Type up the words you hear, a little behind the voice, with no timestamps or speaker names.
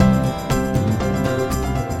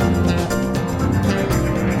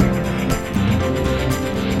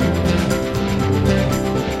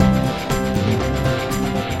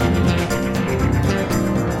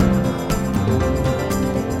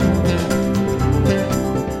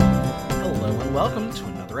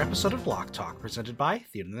episode of Block Talk, presented by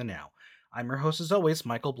Theater in the Now. I'm your host, as always,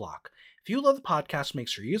 Michael Block. If you love the podcast, make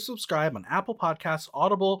sure you subscribe on Apple Podcasts,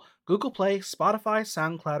 Audible, Google Play, Spotify,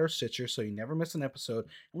 SoundCloud, or Stitcher so you never miss an episode,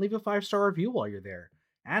 and leave a 5-star review while you're there.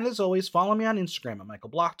 And as always, follow me on Instagram at Michael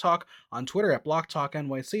Block Talk, on Twitter at Block Talk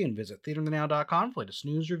NYC, and visit theaterinthenow.com for latest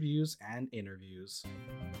news, reviews, and interviews.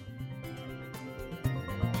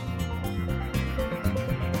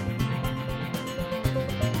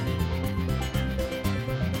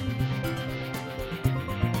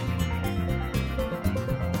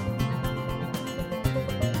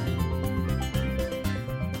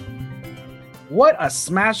 What a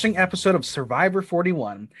smashing episode of Survivor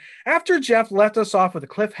 41. After Jeff left us off with a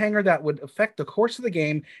cliffhanger that would affect the course of the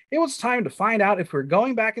game, it was time to find out if we're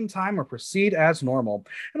going back in time or proceed as normal.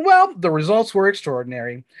 And well, the results were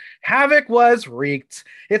extraordinary. Havoc was wreaked.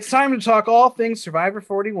 It's time to talk all things Survivor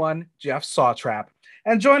 41, Jeff Sawtrap.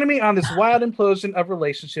 And joining me on this wild implosion of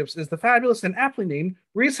relationships is the fabulous and aptly named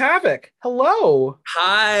Reese Havoc. Hello.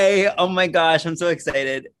 Hi. Oh my gosh, I'm so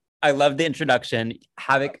excited. I love the introduction.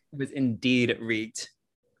 Havoc was indeed wreaked.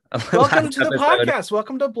 Welcome to the podcast.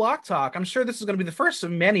 Welcome to Block Talk. I'm sure this is going to be the first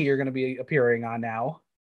of many you're going to be appearing on now.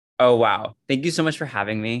 Oh, wow. Thank you so much for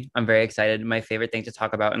having me. I'm very excited. My favorite thing to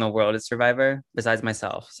talk about in the world is Survivor, besides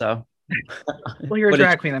myself. So, well, you're a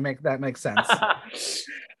drag queen. That makes sense.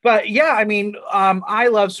 But yeah, I mean, I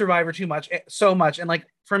love Survivor so much. And like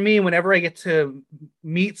for me, whenever I get to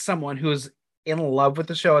meet someone who's in love with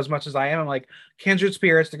the show as much as I am, I'm like, kindred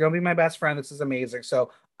spirits, they're gonna be my best friend. This is amazing.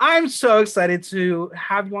 So I'm so excited to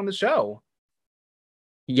have you on the show.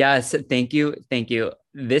 Yes, thank you.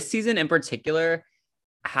 This season in particular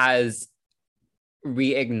has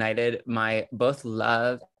reignited my both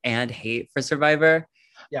love and hate for Survivor.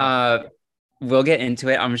 Yeah. We'll get into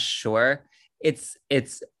it, I'm sure. It's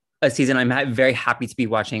a season I'm very happy to be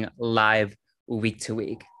watching live week to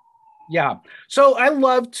week. Yeah. So I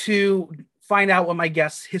love to find out what my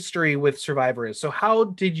guest's history with Survivor is. So how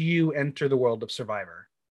did you enter the world of Survivor?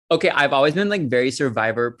 Okay, I've always been like very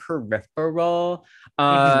Survivor peripheral.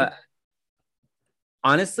 Honestly,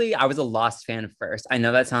 I was a Lost fan first. I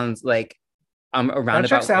know that sounds like around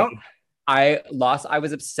about. Out. I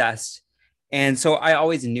was obsessed. And so I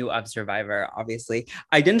always knew of Survivor, obviously.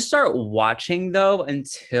 I didn't start watching though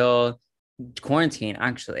until quarantine,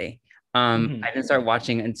 actually. I didn't start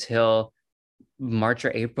watching until March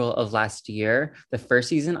or April of last year. The first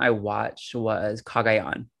season I watched was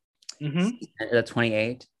Cagayan, the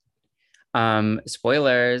 28.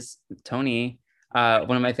 Spoilers, Tony,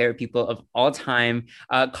 one of my favorite people of all time.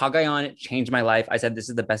 Cagayan changed my life. I said, this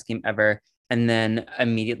is the best game ever. And then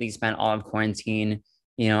immediately spent all of quarantine,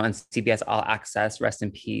 on CBS All Access, rest in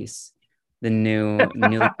peace. The new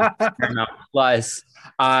Paramount Plus.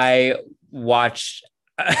 I watched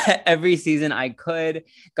every season I could,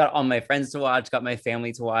 got all my friends to watch, got my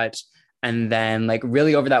family to watch. And then like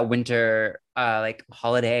really over that winter, like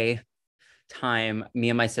holiday time,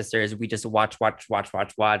 me and my sisters, we just watched.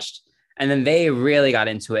 And then they really got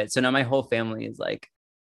into it. So now my whole family is like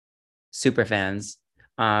super fans.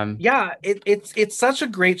 Yeah, it's such a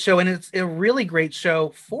great show, and it's a really great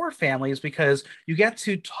show for families because you get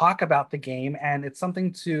to talk about the game and it's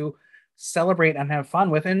something to celebrate and have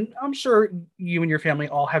fun with. And I'm sure you and your family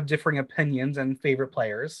all have differing opinions and favorite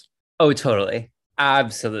players. Oh, totally.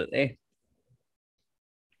 Absolutely.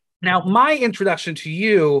 Now, my introduction to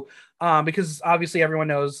you, because obviously everyone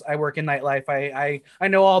knows I work in nightlife. I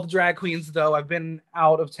know all the drag queens, though. I've been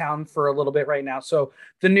out of town for a little bit right now. So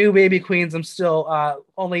the new baby queens, I'm still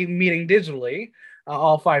only meeting digitally,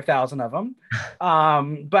 all 5,000 of them.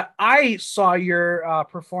 But I saw your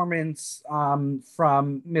performance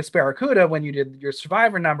from Miss Barracuda when you did your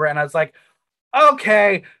Survivor number. And I was like,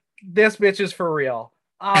 okay, this bitch is for real.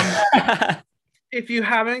 If you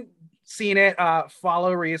haven't seen it,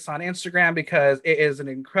 follow Reese on Instagram because it is an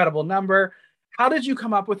incredible number. How did you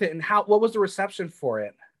come up with it, and what was the reception for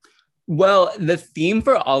it? Well, the theme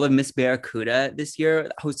for all of Miss Barracuda this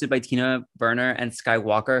year, hosted by Tina Burner and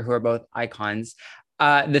Skywalker, who are both icons,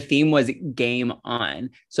 the theme was Game On.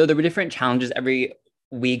 So there were different challenges every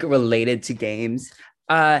week related to games.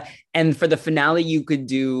 And for the finale, you could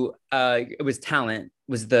do, it was talent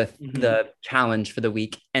was the challenge for the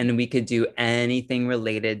week. And we could do anything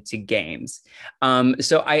related to games.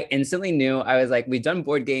 So I instantly knew, I was like, we've done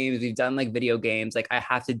board games, we've done like video games. Like I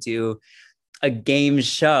have to do a game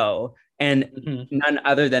show, and none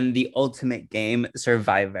other than the ultimate game,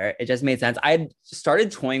 Survivor. It just made sense. I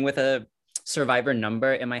started toying with a Survivor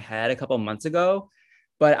number in my head a couple months ago,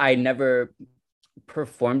 but I never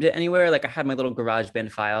performed it anywhere. Like I had my little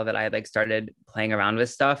GarageBand file that I had like started playing around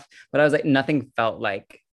with stuff, but I was like, nothing felt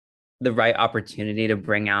like the right opportunity to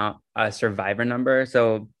bring out a Survivor number.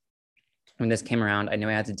 So when this came around, I knew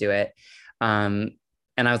I had to do it. And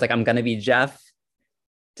I was like, I'm gonna be Jeff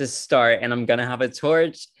to start, and I'm gonna have a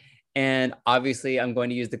torch. And obviously, I'm going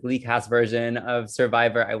to use the Glee cast version of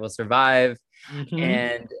Survivor. I will survive,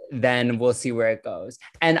 and then we'll see where it goes.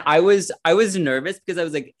 And I was nervous because I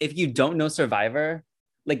was like, if you don't know Survivor,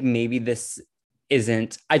 like maybe this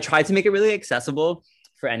isn't. I tried to make it really accessible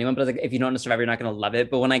for anyone, but I was like, if you don't know Survivor, you're not gonna love it.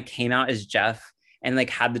 But when I came out as Jeff and like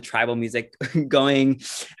had the tribal music going,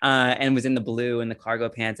 and was in the blue and the cargo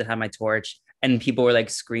pants and had my torch, and people were like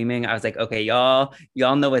screaming, I was like, okay, y'all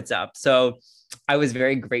know what's up. So I was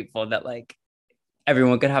very grateful that like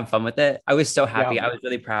everyone could have fun with it. I was so happy. Yeah. I was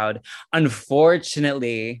really proud.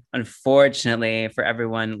 Unfortunately for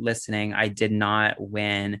everyone listening, I did not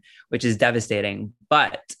win, which is devastating.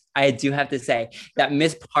 But I do have to say that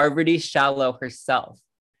Miss Parvati Shallow herself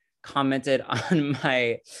commented on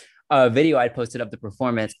my video I posted of the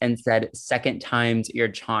performance and said, second time's your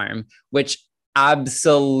charm, which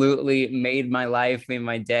absolutely made my life, made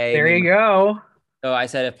my day. There you go. So I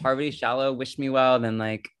said, if Parvati Shallow wished me well, then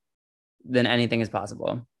anything is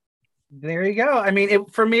possible. There you go. I mean,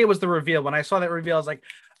 for me, it was the reveal. When I saw that reveal, I was like,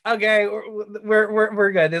 okay,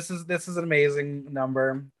 we're good. This is an amazing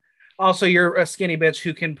number. Also, you're a skinny bitch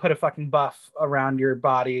who can put a fucking buff around your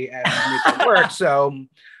body and make it work. So,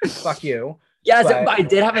 fuck you. Yes, but I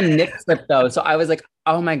did have a nip slip though. So I was like,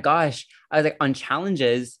 oh my gosh. I was like, on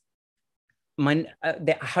challenges,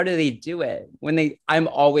 how do they do it? I'm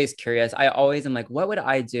always curious. I always am like, what would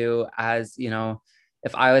I do as,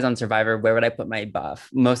 if I was on Survivor, where would I put my buff?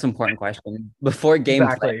 Most important question before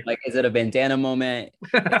gameplay. Exactly. Like, is it a bandana moment?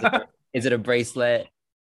 Is it a bracelet?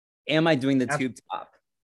 Am I doing the tube top?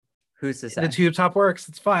 Who's to say? The tube top works.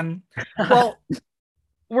 It's fun. Well,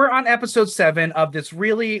 we're on episode 7 of this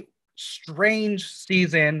really strange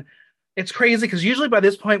season. It's crazy because usually by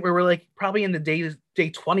this point we're like probably in the day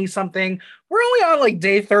 20 something. We're only on like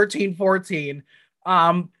day 13, 14.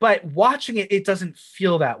 But watching it doesn't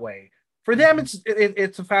feel that way. For them,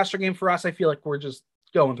 it's a faster game. For us, I feel like we're just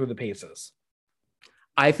going through the paces.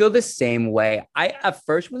 I feel the same way. At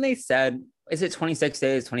first when they said, is it 26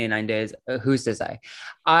 days, 29 days? Who's to say?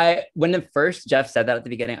 When the first Jeff said that at the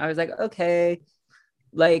beginning, I was like, okay,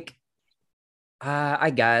 like, I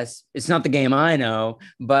guess it's not the game I know,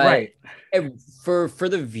 but right. For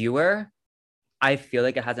the viewer, I feel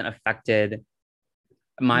like it hasn't affected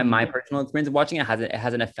my personal experience of watching it. It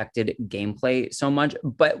hasn't affected gameplay so much.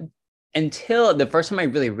 But until the first time I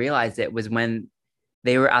really realized it was when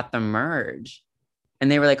they were at the merge,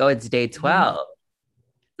 and they were like, "Oh, it's day 12,"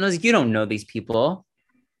 and I was like, "You don't know these people,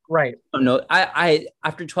 right? No, I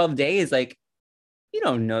after 12 days, like, you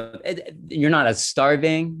don't know. You're not as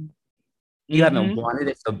starving." You haven't wanted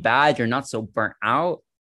it so bad. You're not so burnt out.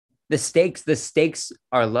 The stakes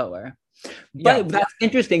are lower. But that's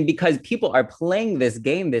interesting because people are playing this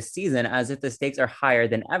game this season as if the stakes are higher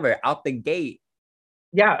than ever out the gate.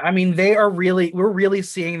 Yeah, I mean, we're really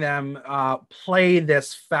seeing them play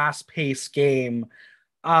this fast-paced game.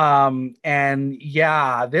 And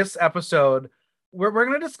yeah, this episode, we're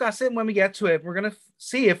going to discuss it when we get to it. We're going to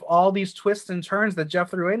see if all these twists and turns that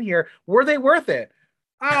Jeff threw in here, were they worth it?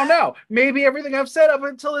 I don't know. Maybe everything I've said up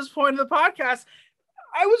until this point of the podcast,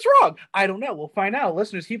 I was wrong. I don't know. We'll find out.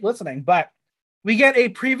 Listeners, keep listening. But we get a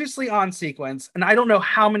previously on sequence, and I don't know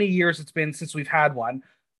how many years it's been since we've had one.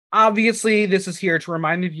 Obviously, this is here to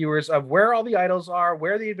remind the viewers of where all the idols are,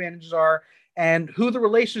 where the advantages are, and who the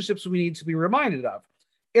relationships we need to be reminded of.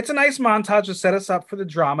 It's a nice montage to set us up for the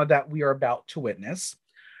drama that we are about to witness.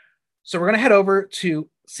 So we're going to head over to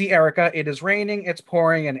see Erica. It is raining, it's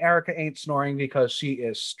pouring, and Erica ain't snoring because she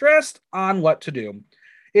is stressed on what to do.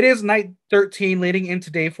 It is night 13 leading into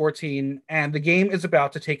day 14, and the game is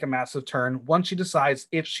about to take a massive turn once she decides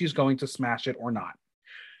if she's going to smash it or not.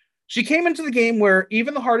 She came into the game where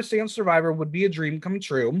even the hardest day on Survivor would be a dream come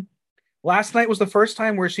true. Last night was the first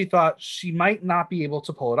time where she thought she might not be able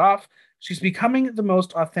to pull it off. She's becoming the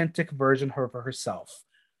most authentic version of herself.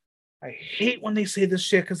 I hate when they say this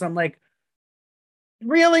shit because I'm like,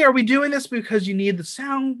 really? Are we doing this because you need the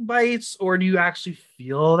sound bites, or do you actually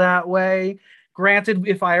feel that way? Granted,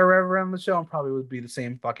 if I were ever on the show, I probably would be the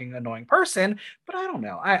same fucking annoying person, but I don't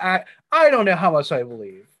know. I don't know how much I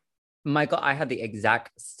believe. Michael, I had the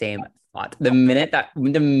exact same thought. The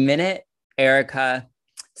minute Erica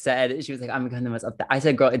said, she was like, I'm going to mess up. I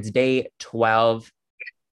said, girl, it's day 12.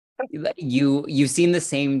 You've seen the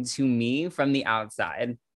same to me from the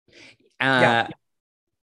outside.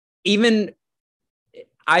 Even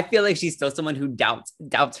I feel like she's still someone who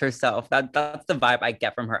doubts herself. That's the vibe I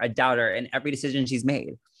get from her, a doubter in every decision she's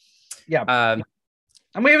made. Yeah.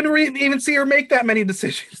 And we haven't even see her make that many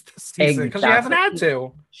decisions this season because she hasn't had Exactly.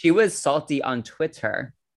 to. She was salty on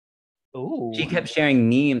Twitter. She Ooh. kept sharing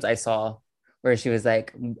memes I saw where she was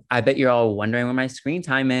like, I bet you're all wondering where my screen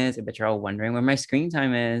time is. I bet you're all wondering where my screen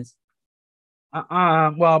time is.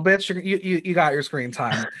 Well, bitch, you got your screen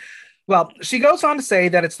time. Well, she goes on to say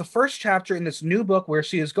that it's the first chapter in this new book where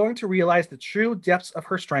she is going to realize the true depths of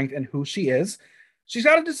her strength and who she is. She's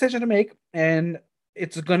got a decision to make, and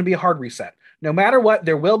it's going to be a hard reset. No matter what,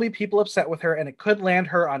 there will be people upset with her, and it could land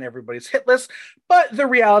her on everybody's hit list. But the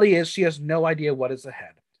reality is, she has no idea what is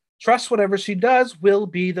ahead. Trust whatever she does will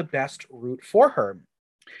be the best route for her.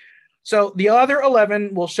 So the other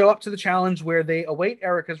 11 will show up to the challenge where they await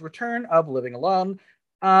Erica's return of living alone.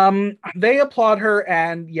 They applaud her,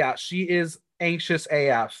 and yeah, she is anxious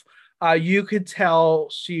AF. You could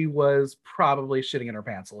tell she was probably shitting in her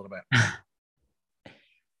pants a little bit.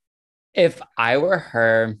 If I were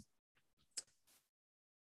her,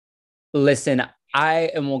 listen,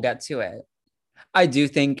 and we'll get to it. I do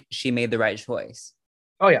think she made the right choice.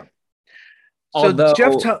 Oh yeah. So Although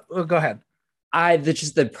go ahead.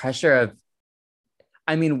 just the pressure of,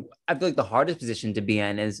 I mean, I feel like the hardest position to be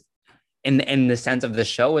in is in the sense of the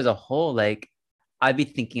show as a whole. Like, I'd be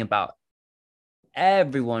thinking about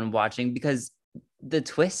everyone watching because the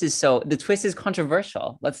twist is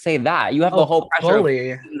controversial. Let's say that you have the whole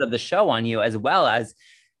pressure of the show on you, as well as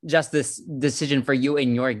just this decision for you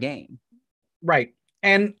in your game. Right.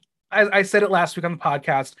 And I said it last week on the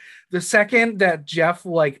podcast, the second that Jeff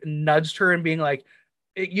like nudged her and being like,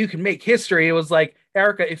 you can make history, it was like,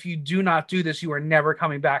 Erica, if you do not do this, you are never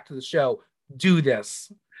coming back to the show. Do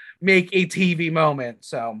this. Make a TV moment.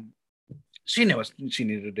 So she knew what she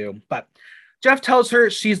needed to do. But Jeff tells her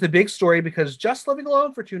she's the big story because just living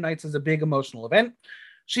alone for 2 nights is a big emotional event.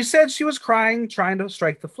 She said she was crying, trying to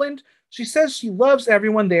strike the flint. She says she loves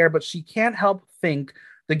everyone there, but she can't help think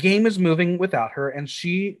the game is moving without her, and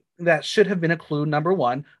that should have been a clue number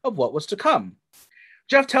 1 of what was to come.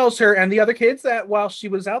 Jeff tells her and the other kids that while she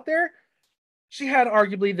was out there, she had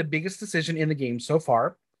arguably the biggest decision in the game so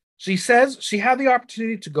far. She says she had the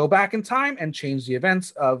opportunity to go back in time and change the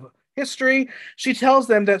events of history. She tells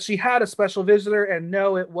them that she had a special visitor, and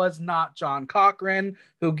no, it was not John Cochran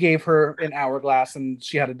who gave her an hourglass and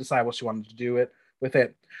she had to decide what she wanted to do with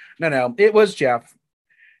it. No, it was Jeff.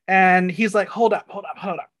 And he's like, hold up.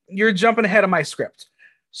 You're jumping ahead of my script.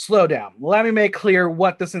 Slow down. Let me make clear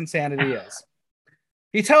what this insanity is.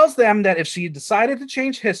 He tells them that if she decided to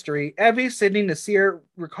change history, Evie, Sydney, Nasir,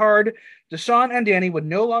 Ricard, Deshawn, and Danny would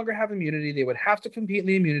no longer have immunity. They would have to compete in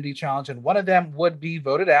the immunity challenge, and one of them would be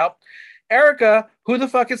voted out. Erica, who the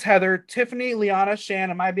fuck is Heather, Tiffany, Liana, Shan,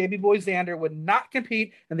 and my baby boy Xander would not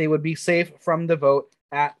compete, and they would be safe from the vote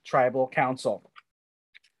at Tribal Council.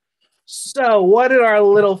 So what did our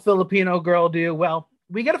little Filipino girl do? Well,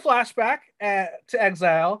 we get a flashback to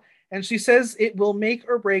Exile, and she says it will make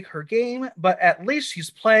or break her game, but at least she's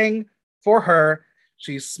playing for her.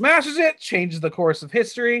 She smashes it, changes the course of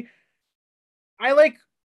history. I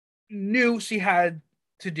knew she had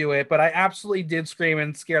to do it, but I absolutely did scream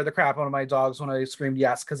and scare the crap out of my dogs when I screamed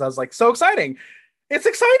yes, because I was like, so exciting. It's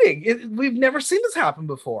exciting. We've never seen this happen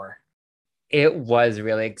before. It was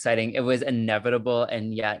really exciting. It was inevitable,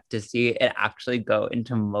 and yet to see it actually go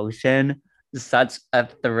into motion, such a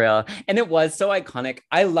thrill. And it was so iconic.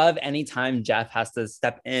 I love anytime Jeff has to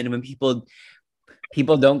step in when people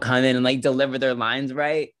don't come in and like deliver their lines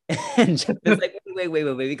right. And Jeff is like, wait,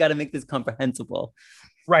 we got to make this comprehensible.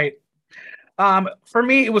 Right. For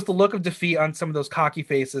me, it was the look of defeat on some of those cocky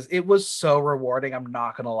faces. It was so rewarding. I'm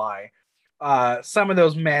not gonna lie. Some of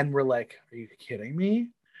those men were like, "Are you kidding me?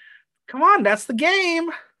 Come on, that's the game."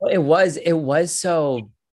 It was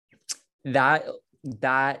so that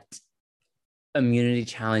immunity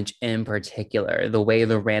challenge in particular, the way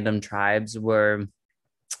the random tribes were,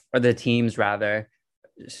 or the teams rather,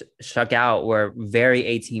 shook out were very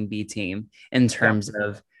A team, B team in terms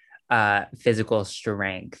of physical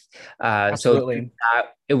strength. Absolutely. So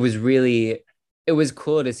it was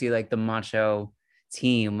cool to see like the macho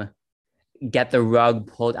team get the rug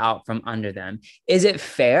pulled out from under them. Is it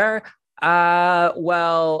fair?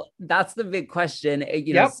 Well, that's the big question.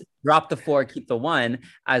 You know, drop the 4, keep the 1,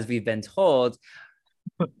 as we've been told.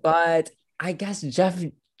 But I guess Jeff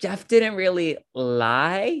didn't really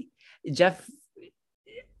lie. Jeff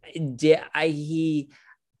did.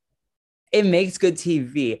 It makes good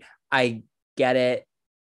TV. I get it.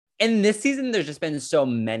 In this season, there's just been so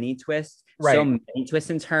many twists, so many twists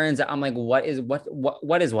and turns that I'm like, what is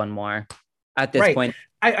one more? at this Right. point.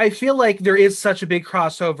 I feel like there is such a big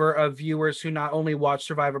crossover of viewers who not only watch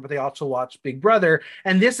Survivor, but they also watch Big Brother.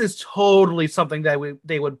 And this is totally something that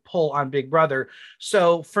they would pull on Big Brother.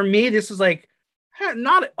 So for me, this is like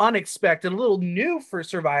not unexpected, a little new for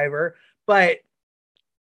Survivor, but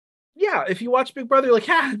yeah, if you watch Big Brother, you're like,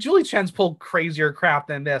 yeah, Julie Chen's pulled crazier crap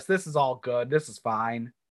than this. This is all good. This is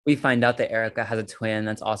fine. We find out that Erica has a twin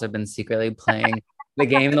that's also been secretly playing the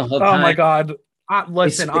game the whole Oh my time. God. They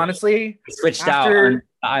Listen, honestly, switched out on after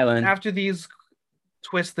the island. these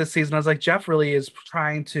twists this season, I was like, Jeff really is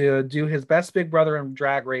trying to do his best Big Brother and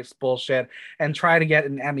Drag Race bullshit and try to get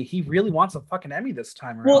an Emmy. He really wants a fucking Emmy this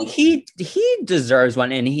time Well, around. he deserves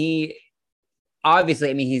one, and he obviously,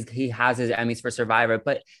 I mean, he has his Emmys for Survivor,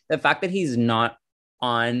 but the fact that he's not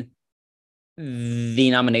on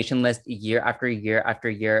the nomination list year after year after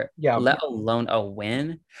year, Yeah. let alone a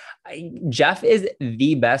win. Jeff is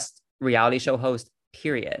the best reality show host,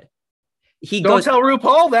 period. Don't tell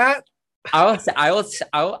RuPaul that.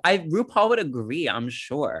 RuPaul would agree, I'm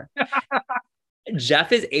sure.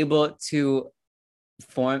 Jeff is able to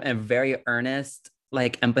form a very earnest,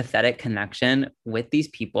 like empathetic connection with these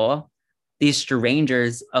people, these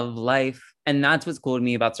strangers of life. And that's what's cool to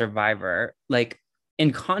me about Survivor. Like,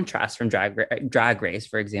 in contrast from Drag Race,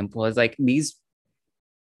 for example, is like these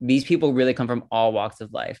people really come from all walks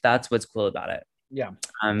of life. That's what's cool about it. Yeah.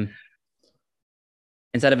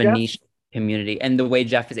 Instead of a niche community, and the way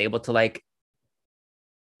Jeff is able to like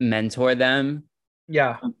mentor them,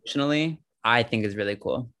 emotionally, I think is really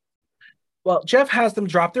cool. Well, Jeff has them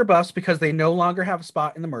drop their buffs because they no longer have a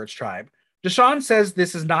spot in the merge tribe. Deshaun says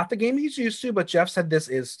this is not the game he's used to, but Jeff said this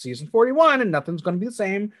is season 41 and nothing's going to be the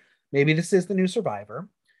same. Maybe this is the new Survivor.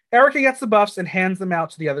 Erica gets the buffs and hands them out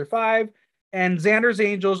to the other 5, and Xander's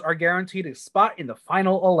Angels are guaranteed a spot in the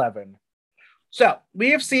final 11. So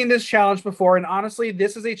we have seen this challenge before, and honestly,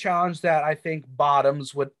 this is a challenge that I think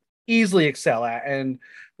bottoms would easily excel at. And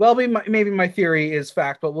well, maybe my theory is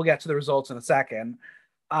fact, but we'll get to the results in a second.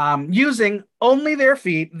 Using only their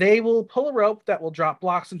feet, they will pull a rope that will drop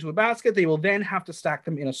blocks into a basket. They will then have to stack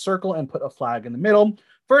them in a circle and put a flag in the middle.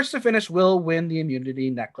 First to finish will win the immunity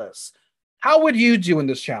necklace. How would you do in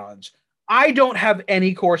this challenge? I don't have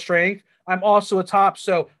any core strength. I'm also a top,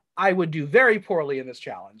 so I would do very poorly in this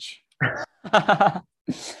challenge.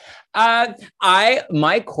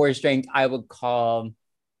 My core strength I would call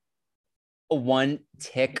one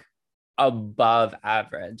tick above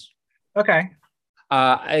average. Okay.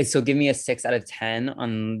 So give me a 6 out of 10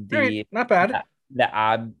 on the right, not bad. The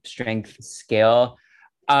ab strength scale.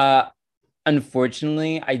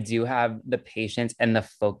 Unfortunately, I do have the patience and the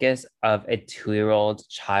focus of a 2-year-old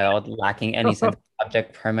child, lacking any sense of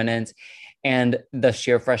object permanence, and the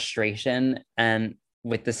sheer frustration and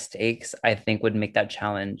with the stakes, I think would make that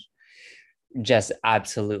challenge just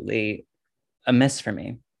absolutely a miss for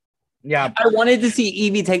me. Yeah. I wanted to see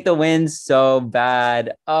Evie take the win so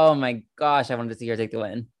bad. Oh my gosh, I wanted to see her take the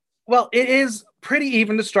win. Well, it is pretty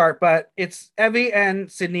even to start, but it's Evie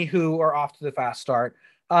and Sydney who are off to the fast start.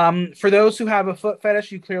 For those who have a foot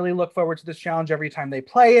fetish, you clearly look forward to this challenge every time they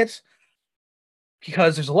play it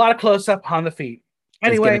because there's a lot of close-up on the feet.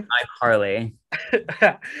 Anyway, my Harley.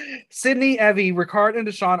 Sydney, Evie, Ricard, and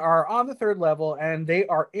Deshaun are on the 3rd level, and they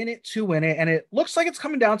are in it to win it. And it looks like it's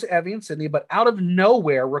coming down to Evie and Sydney, but out of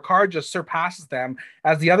nowhere, Ricard just surpasses them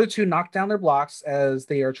as the other 2 knock down their blocks as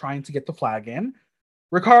they are trying to get the flag in.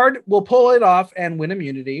 Ricard will pull it off and win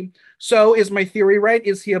immunity. So is my theory right?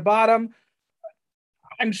 Is he a bottom?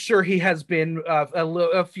 I'm sure he has been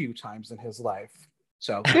a few times in his life.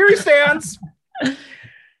 So theory stands.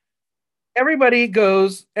 Everybody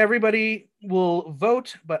will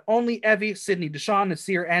vote, but only Evie, Sydney, Deshaun,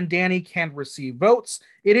 Nasir, and Danny can receive votes.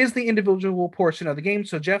 It is the individual portion of the game,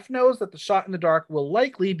 so Jeff knows that the shot in the dark will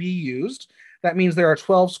likely be used. That means there are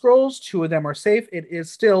 12 scrolls, 2 of them are safe. It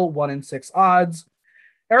is still 1 in 6 odds.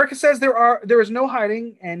 Erica says there is no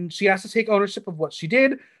hiding, and she has to take ownership of what she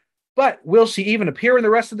did. But will she even appear in the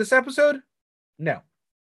rest of this episode? No.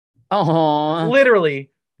 Oh,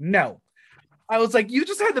 literally no. I was like, you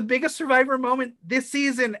just had the biggest Survivor moment this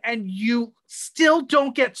season, and you still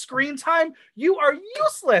don't get screen time. You are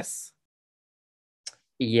useless.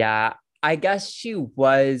 Yeah, I guess she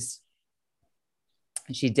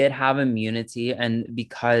did have immunity, and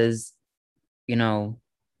because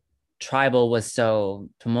Tribal was so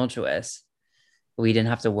tumultuous, we didn't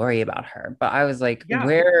have to worry about her. But I was like,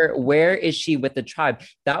 where is she with the tribe?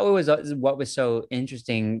 That was what was so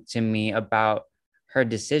interesting to me about her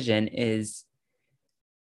decision is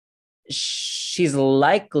she's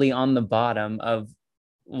likely on the bottom of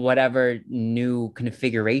whatever new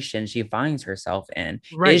configuration she finds herself in.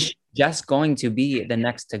 Is Right. she just going to be the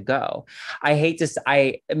next to go? I hate to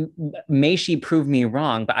I may she prove me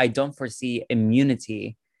wrong, but I don't foresee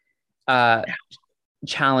immunity uh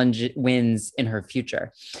challenge wins in her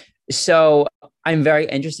future. So I'm very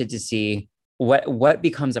interested to see what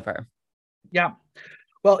becomes of her. Yeah.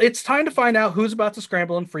 Well, it's time to find out who's about to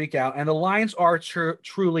scramble and freak out, and the lines are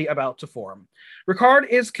truly about to form. Ricard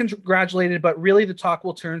is congratulated, but really the talk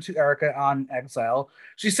will turn to Erica on Exile.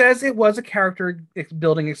 She says it was a character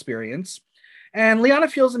building experience. And Liana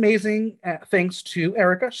feels amazing thanks to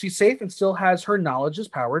Erica. She's safe and still has her knowledge as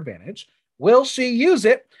power advantage. Will she use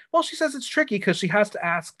it? Well, she says it's tricky because she has to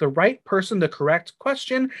ask the right person the correct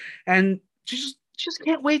question, and she just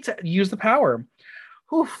can't wait to use the power.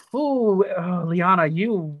 Liana,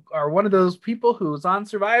 you are one of those people who's on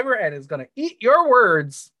Survivor and is going to eat your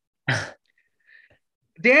words.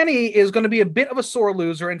 Danny is going to be a bit of a sore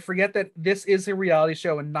loser and forget that this is a reality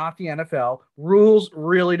show and not the NFL. Rules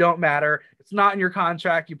really don't matter. It's not in your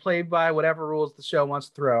contract. You play by whatever rules the show wants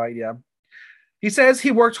to throw at you. He says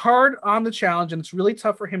he worked hard on the challenge and it's really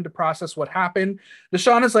tough for him to process what happened.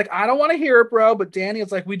 Deshaun is like, I don't want to hear it, bro. But Danny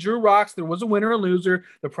is like, we drew rocks. There was a winner and loser.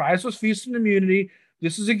 The prize was feast and immunity.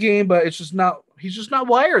 This is a game, but it's just not, he's just not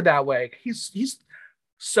wired that way. He's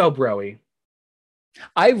so broy.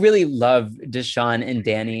 I really love Deshaun and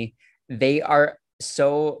Danny. They are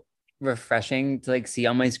so refreshing to like see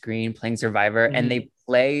on my screen playing Survivor, and they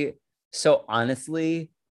play so honestly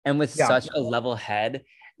and with such a level head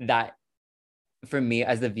that for me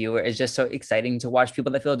as the viewer is just so exciting to watch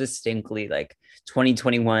people that feel distinctly like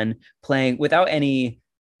 2021 playing without any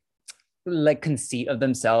like conceit of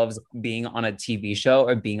themselves being on a TV show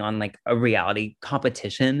or being on like a reality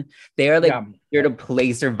competition. They are like here to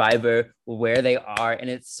play Survivor where they are,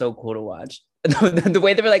 and it's so cool to watch. The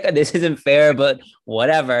way they were like, oh, this isn't fair, but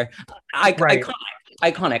whatever. Iconic.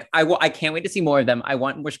 I can't wait to see more of them. I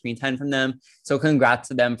want more screen time from them. So congrats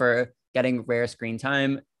to them for getting rare screen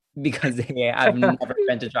time because they have never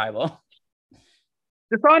been to tribal.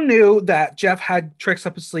 Deshaun knew that Jeff had tricks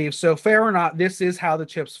up his sleeve, so fair or not, this is how the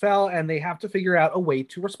chips fell, and they have to figure out a way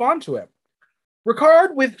to respond to it.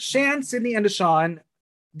 Ricard with Shan, Sydney, and Deshaun,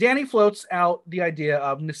 Danny floats out the idea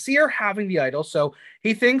of Naseer having the idol, so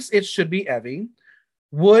he thinks it should be Evie.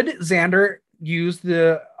 Would Xander use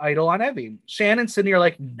the idol on Evie? Shan and Sydney are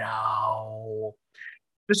like, no.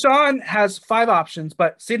 Deshaun has 5 options,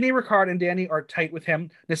 but Sydney, Ricard, and Danny are tight with him.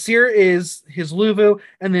 Naseer is his Luvu,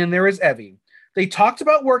 and then there is Evie. They talked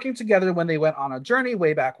about working together when they went on a journey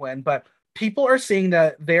way back when, but people are seeing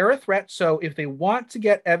that they're a threat. So if they want to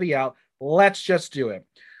get Evie out, let's just do it.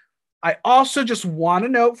 I also just want to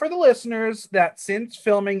note for the listeners that since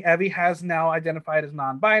filming, Evie has now identified as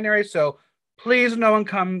non-binary. So please no one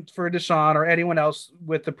come for Deshaun or anyone else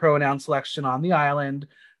with the pronoun selection on the island.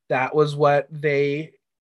 That was what they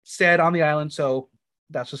said on the island. So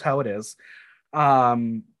that's just how it is.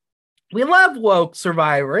 We love woke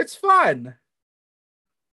Survivor. It's fun.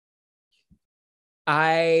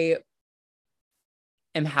 I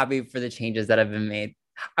am happy for the changes that have been made.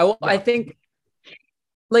 I think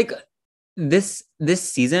like this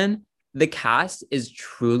season, the cast is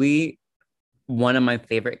truly one of my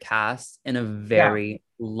favorite casts in a very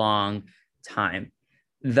long time.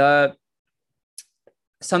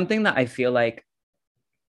 Something that I feel like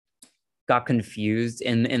got confused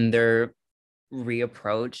in their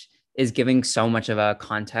reapproach is giving so much of a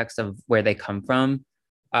context of where they come from.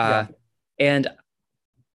 And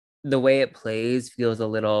the way it plays feels a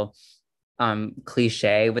little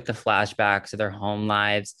cliche with the flashbacks of their home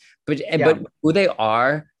lives, but who they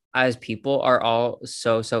are as people are all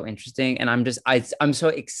so interesting. And I'm so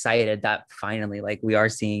excited that finally like we are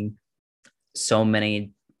seeing so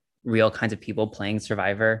many real kinds of people playing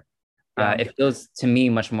Survivor. It feels to me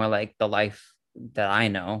much more like the life that I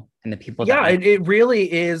know and the people. It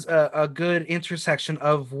really is a good intersection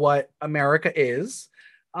of what America is.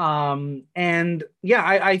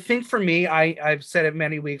 I think for me, I've said it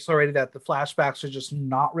many weeks already that the flashbacks are just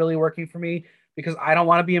not really working for me because I don't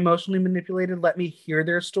want to be emotionally manipulated. Let me hear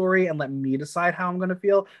their story and let me decide how I'm going to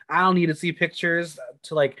feel. I don't need to see pictures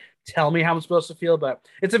to like tell me how I'm supposed to feel, but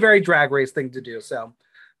it's a very Drag Race thing to do. So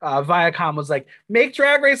Viacom was like, make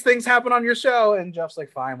Drag Race things happen on your show. And Jeff's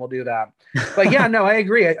like, fine, we'll do that. But yeah, no, I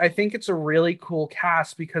agree. I think it's a really cool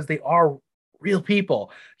cast because they are real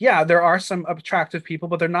people. Yeah, there are some attractive people,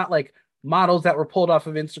 but they're not like models that were pulled off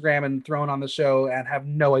of Instagram and thrown on the show and have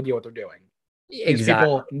no idea what they're doing. Exactly. These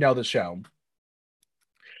people know the show.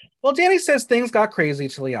 Well, Danny says things got crazy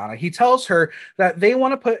to Liana. He tells her that they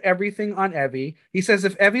want to put everything on Evie. He says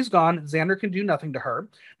if Evie's gone, Xander can do nothing to her.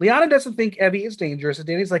 Liana doesn't think Evie is dangerous, and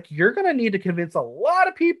Danny's like, you're going to need to convince a lot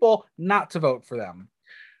of people not to vote for them.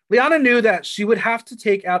 Liana knew that she would have to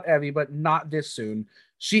take out Evie, but not this soon.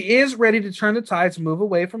 She is ready to turn the tides, move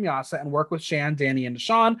away from Yase, and work with Shan, Danny, and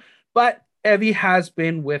Deshawn, but Evie has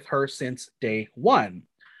been with her since day one.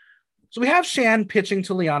 So we have Shan pitching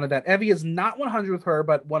to Liana that Evie is not 100 with her,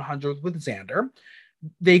 but 100 with Xander.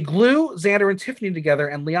 They glue Xander and Tiffany together,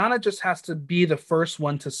 and Liana just has to be the first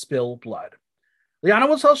one to spill blood. Liana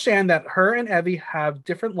will tell Shan that her and Evie have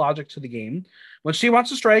different logic to the game. When she wants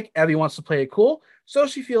to strike, Evie wants to play it cool, so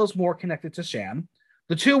she feels more connected to Shan.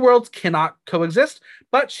 The two worlds cannot coexist,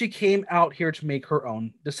 but she came out here to make her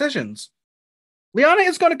own decisions. Liana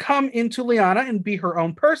is going to come into Liana and be her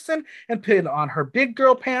own person and put on her big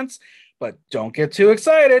girl pants, but don't get too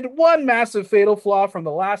excited. One massive fatal flaw from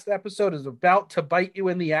the last episode is about to bite you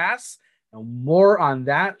in the ass, and more on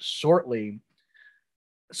that shortly.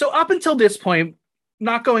 So up until this point,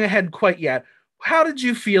 not going ahead quite yet, how did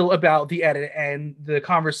you feel about the edit and the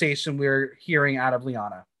conversation we're hearing out of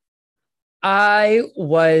Liana? I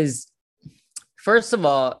was, first of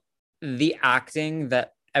all, the acting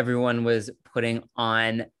that everyone was putting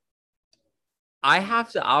on.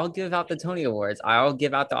 I'll give out the Tony Awards. I'll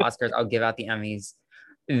give out the Oscars. I'll give out the Emmys.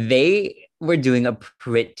 They were doing a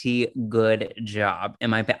pretty good job in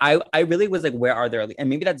my opinion. I really was like, where are they? And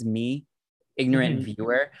maybe that's me, ignorant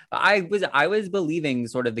viewer. But I was believing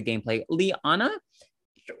sort of the gameplay. Liana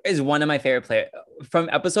is one of my favorite players from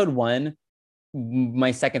episode 1,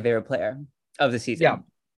 my second favorite player of the season. Yeah.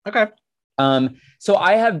 Okay. So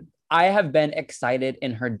I have been excited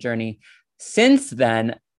in her journey. Since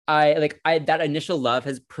then, that initial love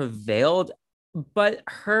has prevailed, but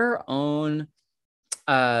her own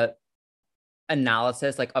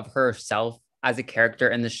analysis like of herself as a character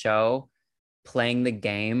in the show, playing the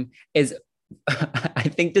game, is I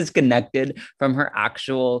think disconnected from her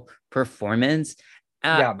actual performance.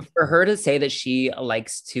 For her to say that she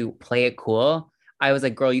likes to play it cool, I was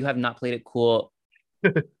like, girl, you have not played it cool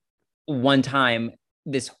one time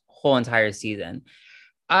this whole entire season.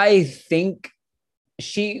 I think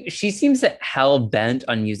she seems hell bent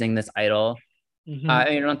on using this idol. I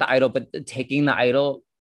mean, not the idol, but taking the idol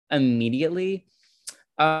immediately.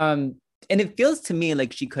 And it feels to me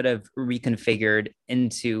like she could have reconfigured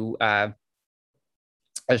into a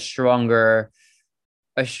stronger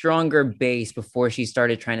base before she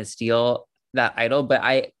started trying to steal that idol.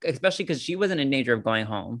 But especially because she wasn't in danger of going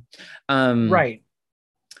home. Right.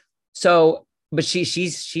 So, but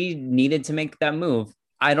she needed to make that move.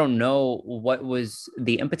 I don't know what was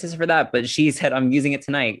the impetus for that, but she said, I'm using it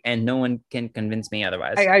tonight, and no one can convince me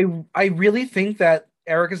otherwise. I really think that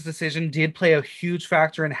Erica's decision did play a huge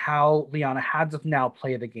factor in how Liana had to now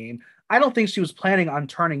play the game. I don't think she was planning on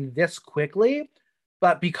turning this quickly,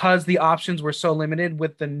 but because the options were so limited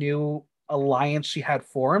with the new alliance she had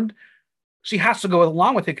formed, she has to go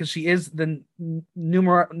along with it because she is the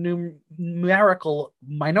numerical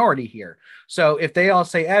minority here. So if they all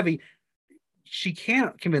say Evie, she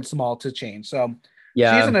can't convince them all to change. So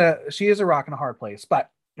yeah, she is a rock in a hard place. But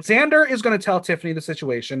Xander is going to tell Tiffany the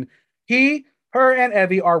situation. Her and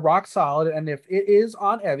Evie are rock solid, and if it is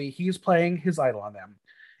on Evie, he's playing his idol on them.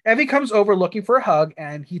 Evie comes over looking for a hug,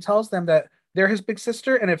 and he tells them that they're his big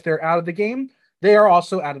sister, and if they're out of the game, they are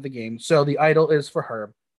also out of the game. So the idol is for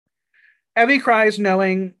her. Evie cries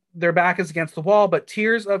knowing their back is against the wall, but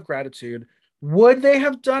tears of gratitude. Would they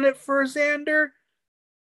have done it for Xander?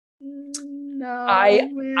 No.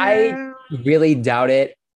 I really doubt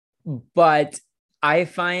it, but I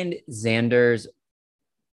find Xander's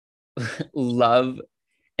love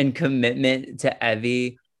and commitment to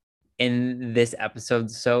Evie in this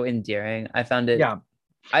episode so endearing. I found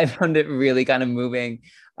it really kind of moving,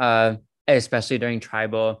 especially during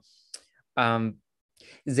Tribal.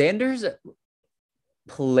 Xander's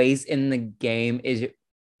place in the game is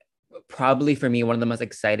probably for me one of the most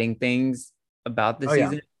exciting things about the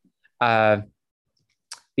season.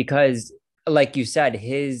 Because like you said,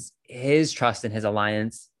 his trust in his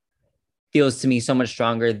alliance feels to me so much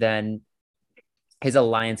stronger than his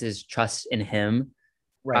alliance's trust in him.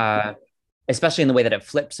 Right. Especially in the way that it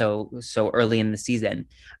flipped so early in the season.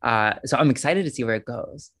 So I'm excited to see where it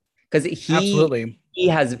goes. Because he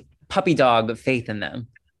has puppy dog faith in them.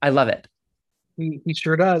 I love it. He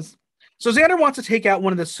sure does. So Xander wants to take out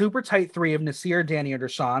one of the super tight 3 of Naseer, Danny, and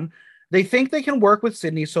Deshawn. They think they can work with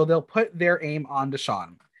Sydney, so they'll put their aim on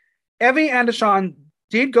Deshawn. Evie and Deshawn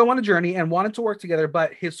did go on a journey and wanted to work together,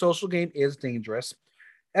 but his social game is dangerous.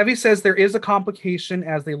 Evie says there is a complication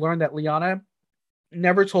as they learn that Liana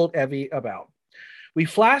never told Evie about. We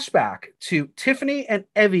flash back to Tiffany and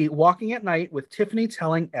Evie walking at night, with Tiffany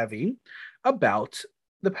telling Evie about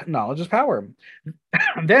the knowledge is power.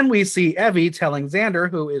 Then we see Evie telling Xander,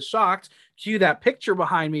 who is shocked. Cue that picture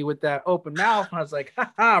behind me with that open mouth. And I was like,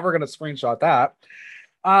 we're going to screenshot that.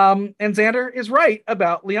 And Xander is right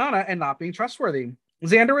about Liana and not being trustworthy.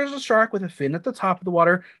 Xander is a shark with a fin at the top of the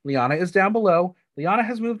water. Liana is down below. Liana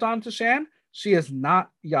has moved on to Shan. She is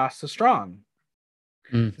not Yasta strong.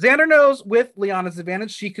 Xander knows with Liana's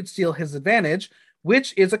advantage, she could steal his advantage,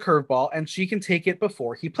 which is a curveball, and she can take it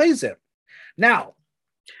before he plays it. Now,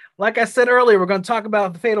 like I said earlier, we're going to talk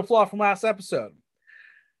about the fatal flaw from last episode.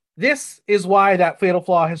 This is why that fatal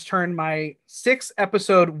flaw has turned my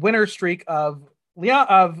 6-episode winner streak of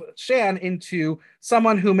Shan into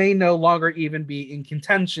someone who may no longer even be in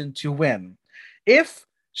contention to win. If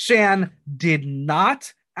Shan did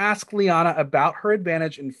not ask Liana about her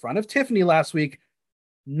advantage in front of Tiffany last week,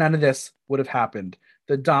 none of this would have happened.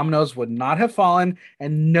 The dominoes would not have fallen,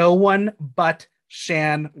 and no one but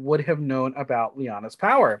Shan would have known about Liana's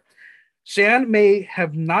power. Shan may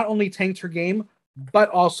have not only tanked her game, but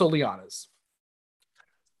also Liana's.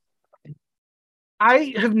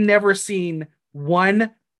 I have never seen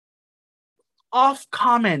one off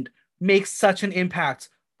comment make such an impact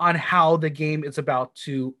on how the game is about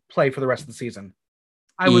to play for the rest of the season.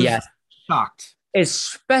 I was shocked.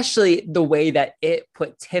 Especially the way that it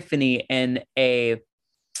put Tiffany in a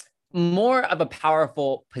more of a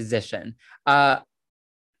powerful position.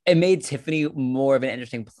 It made Tiffany more of an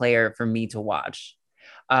interesting player for me to watch.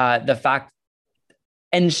 The fact,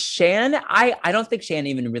 and Shan, I don't think Shan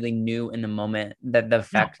even really knew in the moment that the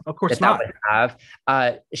effect of course that would have.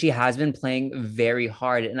 She has been playing very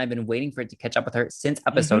hard, and I've been waiting for it to catch up with her since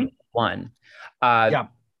episode 1.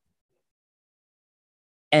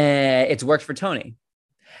 And it's worked for Tony.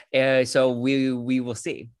 So we will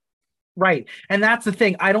see. Right. And that's the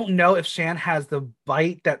thing. I don't know if Shan has the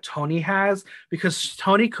bite that Tony has, because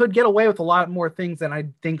Tony could get away with a lot more things than I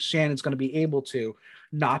think Shan is going to be able to.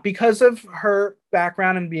 Not because of her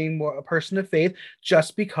background and being more a person of faith,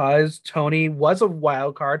 just because Tony was a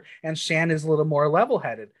wild card and Shan is a little more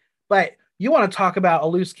level-headed. But you want to talk about a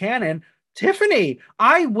loose cannon, Tiffany.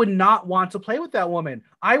 I would not want to play with that woman.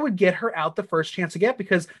 I would get her out the first chance I get,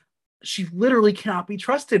 because she literally cannot be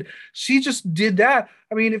trusted. She just did that.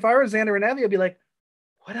 I mean, if I were Xander and Evie, I'd be like,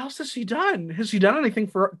 what else has she done? Has she done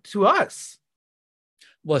anything to us?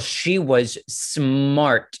 Well, she was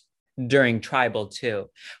smart during Tribal too.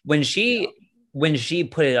 When she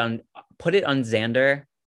put it on Xander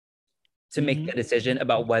to make the decision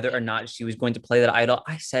about whether or not she was going to play that idol,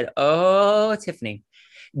 I said, oh, Tiffany,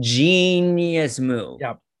 genius move.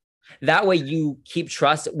 Yeah. That way you keep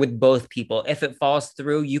trust with both people. If it falls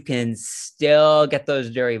through, you can still get those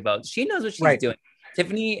jury votes. She knows what she's doing.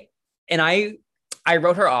 Tiffany, and I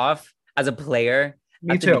wrote her off as a player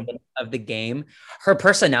of the game. Her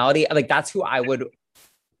personality, like, that's who I would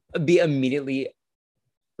be immediately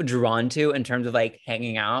drawn to in terms of like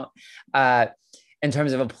hanging out. In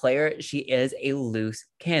terms of a player, she is a loose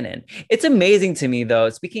cannon. It's amazing to me,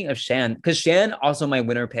 though, speaking of Shan, because Shan also my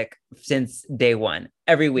winner pick since day one.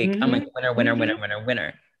 Every week, I'm like,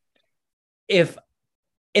 winner. And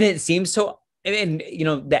it seems so, and you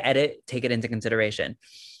know, the edit, take it into consideration.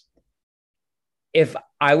 If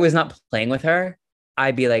I was not playing with her,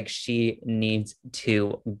 I'd be like, she needs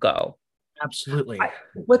to go. Absolutely.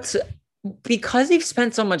 Because they've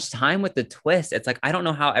spent so much time with the twist, it's like, I don't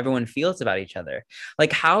know how everyone feels about each other.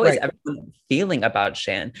 Like, how is everyone feeling about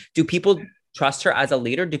Shan? Do people trust her as a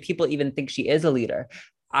leader? Do people even think she is a leader?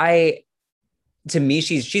 To me,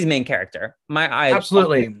 she's main character. My eyes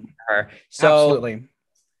absolutely her. So absolutely.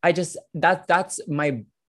 I just that's my,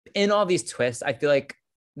 in all these twists, I feel like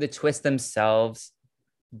the twists themselves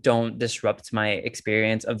don't disrupt my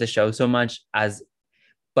experience of the show so much,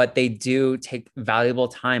 but they do take valuable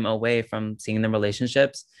time away from seeing the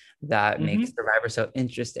relationships that makes Survivor so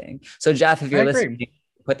interesting. So Jeff, if you're listening,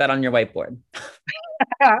 put that on your whiteboard.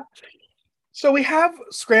 So we have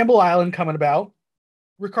Scramble Island coming about.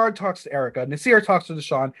 Ricard talks to Erica. Naseer talks to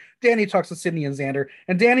Deshawn. Danny talks to Sydney and Xander.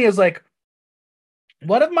 And Danny is like,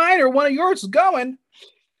 one of mine or one of yours is going.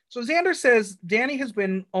 So Xander says Danny has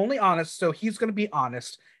been only honest, so he's going to be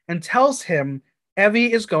honest, and tells him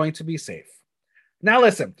Evie is going to be safe. Now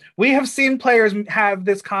listen, we have seen players have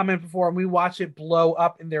this comment before, and we watch it blow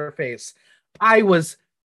up in their face. I was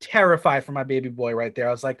terrified for my baby boy right there.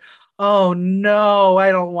 I was like, oh no,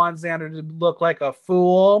 I don't want Xander to look like a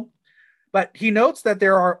fool. But he notes that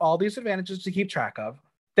there are all these advantages to keep track of,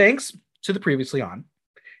 thanks to the previously on.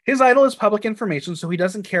 His idol is public information, so he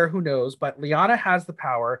doesn't care who knows, but Liana has the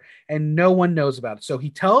power and no one knows about it. So he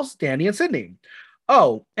tells Danny and Sydney.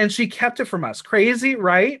 Oh, and she kept it from us. Crazy,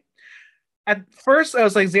 right? At first, I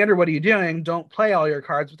was like, Xander, what are you doing? Don't play all your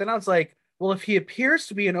cards. But then I was like, well, if he appears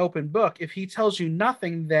to be an open book, if he tells you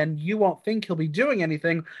nothing, then you won't think he'll be doing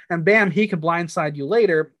anything. And bam, he could blindside you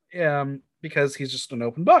later because he's just an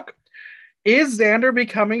open book. Is Xander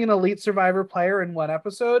becoming an elite survivor player in one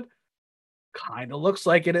episode? Kind of looks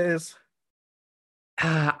like it is.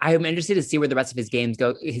 I'm interested to see where the rest of his games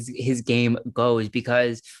go. His game goes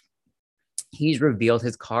because he's revealed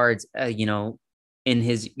his cards. In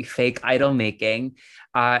his fake idol making,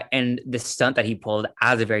 and the stunt that he pulled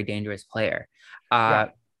as a very dangerous player.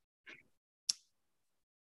 It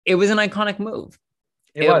was an iconic move.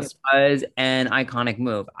 It was an iconic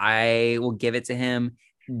move. I will give it to him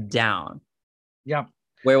down. Yeah.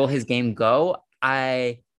 Where will his game go?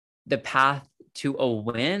 The path to a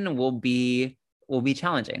win will be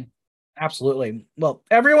challenging. Absolutely. Well,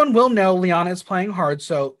 everyone will know Liana is playing hard,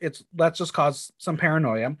 so let's just cause some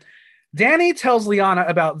paranoia. Danny tells Liana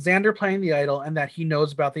about Xander playing the idol and that he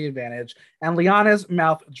knows about the advantage, and Liana's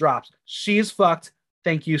mouth drops. She's fucked.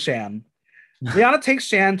 Thank you, Shan. Liana takes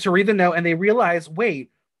Shan to read the note, and they realize,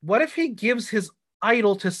 wait, what if he gives his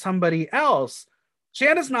idol to somebody else?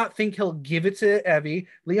 Shan does not think he'll give it to Evie.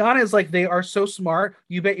 Liana is like, they are so smart.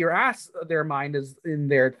 You bet your ass their mind is in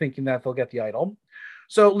there thinking that they'll get the idol.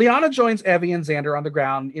 So Liana joins Evie and Xander on the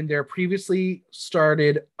ground in their previously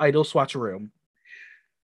started idol swatcheroo.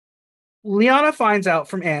 Liana finds out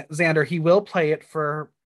from Xander he will play it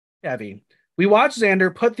for Evie. We watch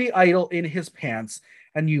Xander put the idol in his pants,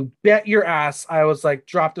 and you bet your ass I was like,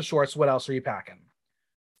 drop the shorts. What else are you packing?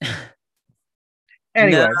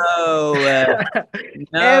 Anyway, no.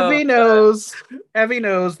 Evie knows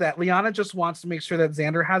that Liana just wants to make sure that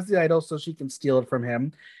Xander has the idol so she can steal it from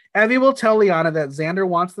him. Evie will tell Liana that Xander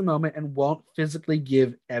wants the moment and won't physically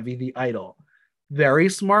give Evie the idol. Very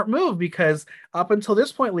smart move, because up until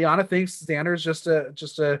this point, Liana thinks Xander's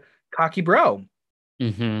just a cocky bro.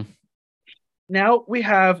 Mm-hmm. Now we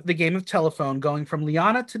have the game of telephone going from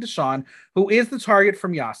Liana to Deshawn, who is the target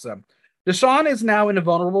from Yasa. Deshawn is now in a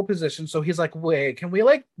vulnerable position, so he's like, wait, can we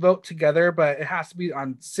vote together? But it has to be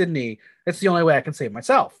on Sydney. It's the only way I can save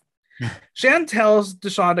myself. Shan tells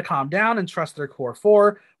Deshawn to calm down and trust their core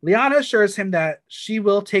four. Liana assures him that she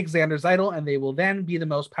will take Xander's idol and they will then be the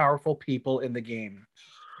most powerful people in the game.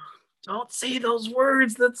 Don't say those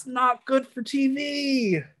words. That's not good for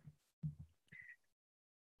TV.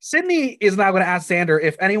 Sydney is now going to ask Xander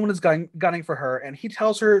if anyone is gunning for her, and he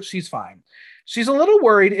tells her she's fine. She's a little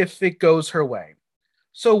worried if it goes her way.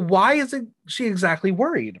 So why isn't she exactly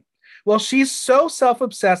worried? Well, she's so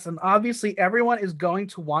self-obsessed, and obviously everyone is going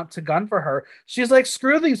to want to gun for her. She's like,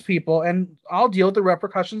 screw these people, and I'll deal with the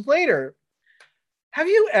repercussions later. Have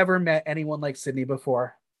you ever met anyone like Sydney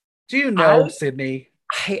before? Do you know Sydney?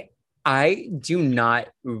 I do not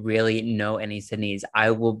really know any Sydneys. I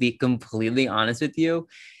will be completely honest with you.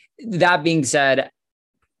 That being said,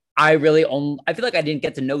 I feel like I didn't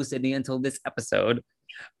get to know Sydney until this episode.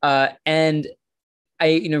 And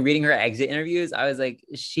reading her exit interviews, I was like,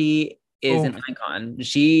 she is an icon.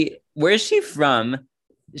 Where is she from?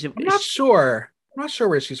 I'm not sure. I'm not sure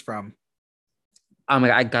where she's from. Oh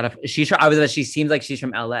my God, she seems like she's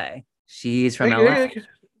from LA. She's from LA.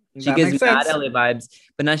 She gives mad LA vibes,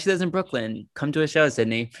 but now she lives in Brooklyn. Come to a show,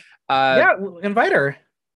 Sydney. Yeah, invite her.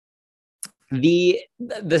 Me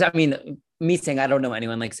saying I don't know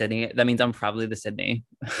anyone like Sydney, that means I'm probably the Sydney.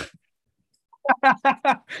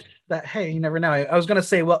 Hey, you never know. I was gonna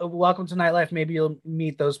say, well, welcome to Nightlife. Maybe you'll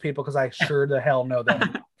meet those people because I sure the hell know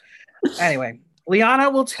them. Anyway, Liana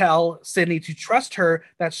will tell Sydney to trust her,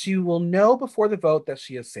 that she will know before the vote that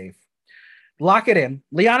she is safe. Lock it in.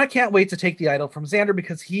 Liana can't wait to take the idol from Xander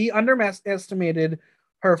because he underestimated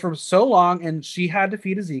her for so long and she had to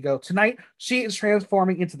feed his ego. Tonight, she is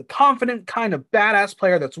transforming into the confident kind of badass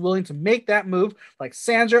player that's willing to make that move like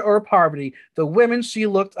Sandra or Parvati, the women she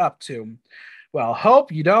looked up to. Well,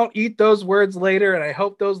 hope you don't eat those words later, and I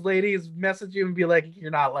hope those ladies message you and be like,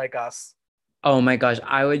 you're not like us. Oh my gosh,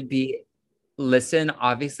 listen,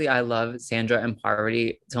 obviously I love Sandra and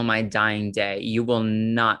Parvati till my dying day. You will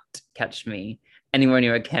not catch me anywhere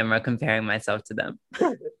near a camera comparing myself to them.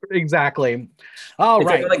 Exactly. All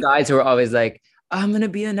right. Like the guys who are always like, I'm going to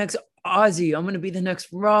be the next Ozzy. I'm going to be the next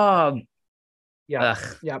Rob. Yeah.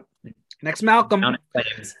 Yep. Next Malcolm.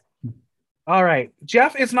 All right.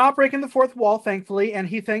 Jeff is not breaking the fourth wall, thankfully, and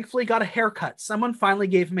he thankfully got a haircut. Someone finally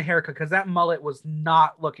gave him a haircut because that mullet was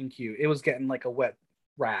not looking cute. It was getting like a wet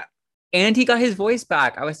rat. And he got his voice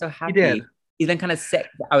back. I was so happy. He did. He's been kind of sick.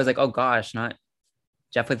 I was like, oh gosh, not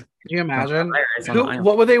Jeff with Can you imagine? coronavirus on the island.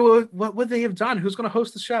 What would they have done? Who's going to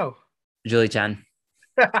host the show? Julie Chen.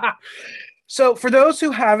 So for those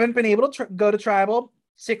who haven't been able to go to Tribal,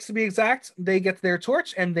 6 to be exact, they get their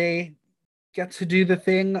torch and they get to do the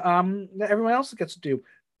thing that everyone else gets to do,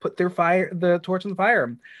 put the torch in the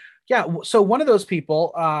fire. Yeah, so one of those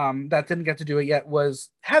people that didn't get to do it yet was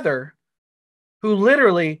Heather, who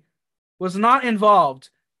literally was not involved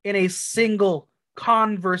in a single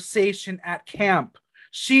conversation at camp.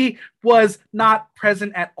 She was not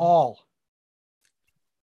present at all.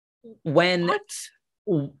 When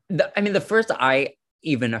the first I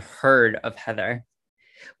even heard of Heather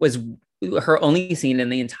was her only scene in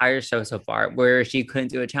the entire show so far where she couldn't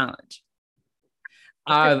do a challenge.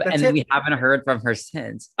 And we haven't heard from her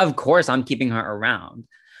since. Of course, I'm keeping her around.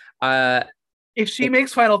 If she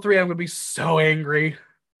makes Final 3, I'm going to be so angry.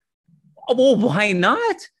 Well, why not?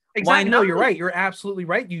 Exactly. Why not? No, you're right. You're absolutely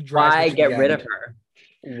right. Why get rid of her?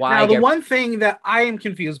 Now, the one thing that I am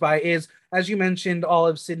confused by is, as you mentioned, all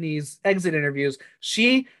of Sydney's exit interviews,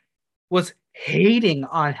 she was hating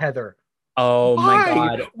on Heather. Oh my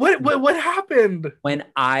God. What happened? When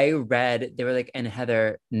I read, they were like, and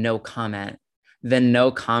Heather, no comment. Then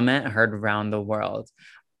no comment heard around the world.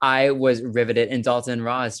 I was riveted. And Dalton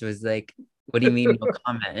Ross was like, what do you mean no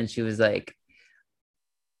comment? And she was like,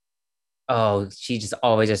 oh, she just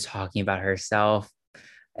always just talking about herself,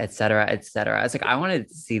 etc., etc. It's like, I want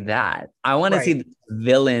to see that. I want to see the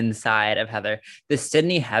villain side of Heather. The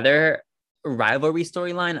Sydney Heather rivalry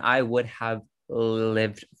storyline, I would have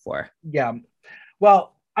lived for. Yeah.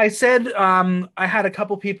 Well, I said I had a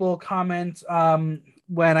couple people comment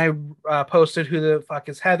when I posted who the fuck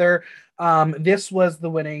is Heather. This was the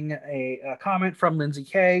winning a comment from Lindsay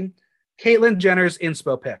K. Caitlyn Jenner's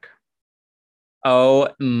inspo pick. Oh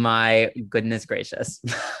my goodness gracious.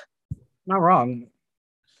 Not wrong.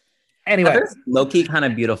 Anyway. Low-key kind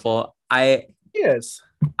of beautiful. She is.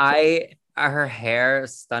 Her hair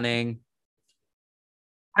stunning.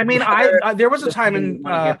 I mean, there was a time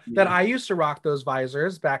that I used to rock those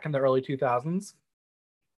visors back in the early 2000s.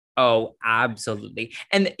 Oh, absolutely.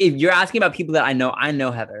 And if you're asking about people that I know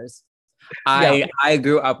Heathers. I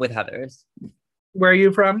grew up with Heathers. Where are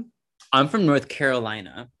you from? I'm from North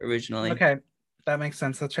Carolina originally. Okay, that makes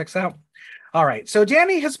sense. That checks out. All right. So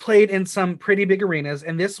Danny has played in some pretty big arenas,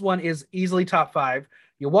 and this one is easily top 5.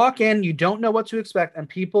 You walk in, you don't know what to expect, and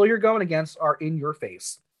people you're going against are in your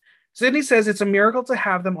face. Sydney says it's a miracle to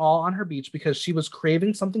have them all on her beach because she was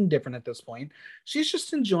craving something different at this point. She's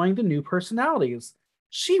just enjoying the new personalities.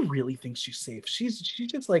 She really thinks she's safe. She's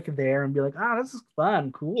just like there and be like, this is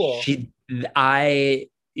fun, cool. I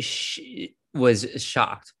was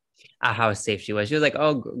shocked at how safe she was. She was like,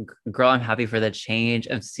 oh, girl, I'm happy for the change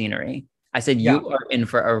of scenery. I said, you are in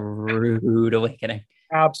for a rude awakening.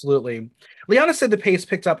 Absolutely. Liana said the pace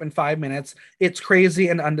picked up in 5 minutes. It's crazy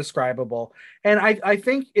and undescribable. And I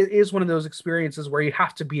think it is one of those experiences where you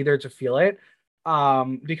have to be there to feel it.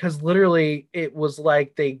 Because literally it was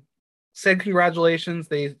like they said congratulations,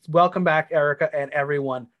 they welcome back Erica, and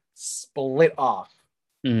everyone split off.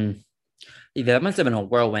 Yeah, that must have been a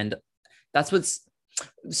whirlwind. That's what's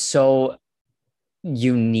so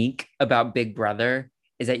unique about Big Brother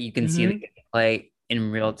is that you can see the play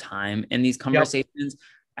in real time in these conversations.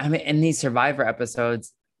 I mean, in these Survivor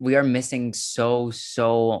episodes, we are missing so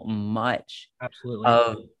much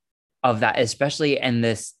of that, especially in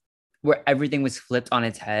this where everything was flipped on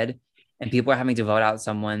its head and people are having to vote out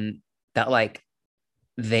someone that like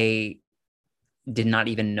they did not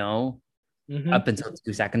even know up until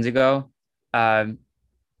 2 seconds ago. And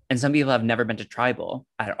some people have never been to Tribal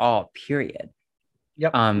at all, period.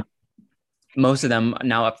 Yep. Most of them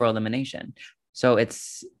now up for elimination. So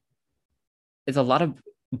it's a lot of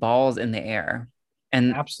balls in the air.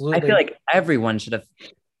 And absolutely, I feel like everyone should have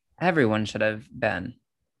been.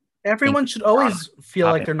 Everyone should always feel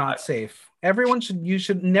like they're not safe. You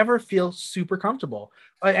should never feel super comfortable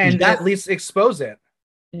and at least expose it.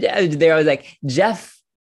 They were like, Jeff,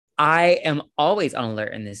 I am always on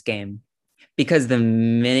alert in this game because the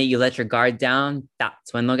minute you let your guard down,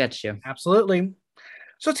 that's when they'll get you. Absolutely.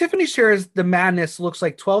 So Tiffany shares the madness looks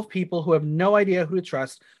like 12 people who have no idea who to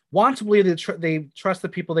trust, want to believe they trust the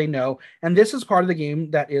people they know, and this is part of the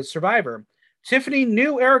game that is Survivor. Tiffany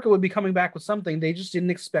knew Erica would be coming back with something. They just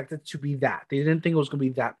didn't expect it to be that. They didn't think it was going to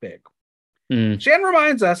be that big. Jan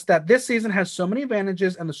reminds us that this season has so many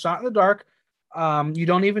advantages, and the shot in the dark, you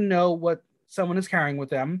don't even know what someone is carrying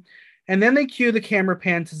with them. And then they cue the camera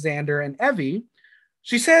pan to Xander and Evie.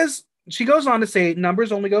 She goes on to say,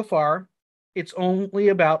 numbers only go far. It's only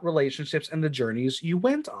about relationships and the journeys you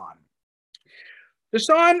went on.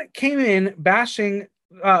 Deshaun came in bashing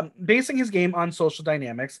basing his game on social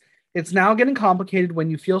dynamics. It's now getting complicated when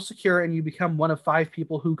you feel secure and you become one of 5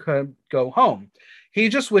 people who could go home. He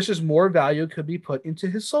just wishes more value could be put into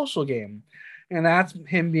his social game. And that's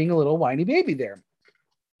him being a little whiny baby there.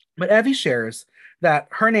 But Evie shares that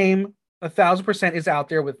her name, 1,000%, is out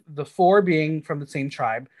there with the 4 being from the same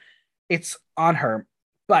tribe. It's on her.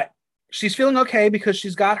 But she's feeling okay because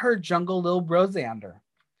she's got her jungle little bro Xander.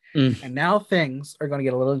 And now things are going to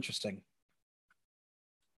get a little interesting.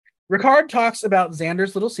 Ricard talks about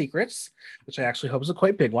Xander's little secrets, which I actually hope is a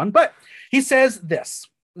quite big one. But he says this: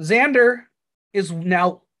 Xander is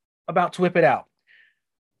now about to whip it out.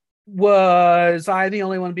 Was I the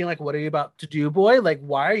only one being like, what are you about to do, boy? Like,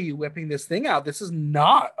 why are you whipping this thing out? This is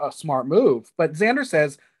not a smart move. But Xander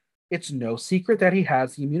says it's no secret that he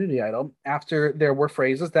has the immunity idol. After there were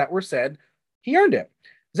phrases that were said, he earned it.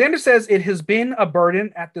 Xander says it has been a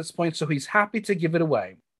burden at this point, so he's happy to give it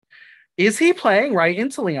away. Is he playing right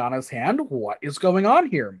into Liana's hand? What is going on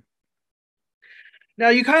here? Now,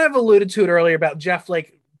 you kind of alluded to it earlier about Jeff,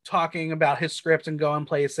 like, talking about his script and going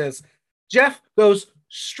places. Jeff goes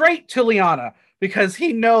straight to Liana because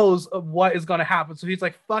he knows of what is going to happen. So he's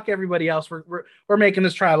like, fuck everybody else. We're making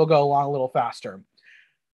this travel go along a little faster.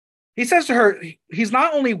 He says to her, he's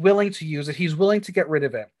not only willing to use it, he's willing to get rid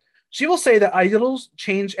of it. She will say that idols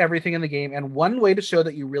change everything in the game, and one way to show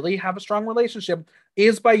that you really have a strong relationship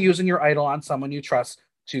is by using your idol on someone you trust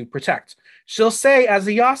to protect. She'll say, as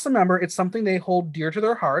a Yasa member, it's something they hold dear to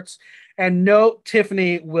their hearts, and no,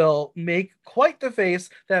 Tiffany will make quite the face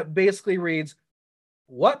that basically reads,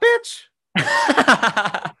 "What, bitch?"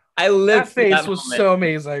 I lived that face that was moment. so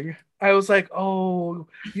amazing. I was like, oh,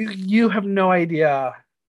 you have no idea.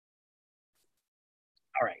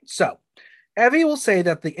 All right, so Evie will say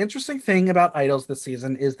that the interesting thing about idols this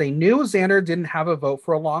season is they knew Xander didn't have a vote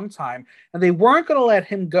for a long time, and they weren't going to let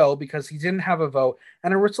him go because he didn't have a vote,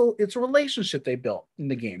 and it's a relationship they built in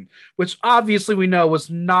the game, which obviously we know was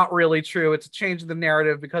not really true. It's a change in the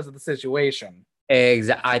narrative because of the situation.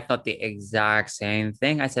 I thought the exact same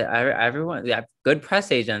thing. I said, everyone, yeah, good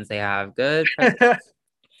press agents. They have good press.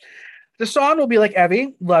 Deshaun will be like,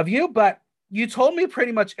 Evie, love you, but you told me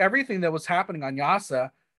pretty much everything that was happening on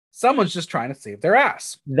Yasa. Someone's just trying to save their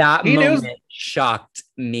ass. That He moment knew, shocked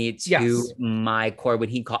me to yes, my core when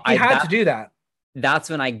he called. he had to do that. That's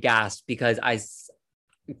when I gasped because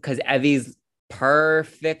Evie's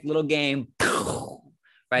perfect little game,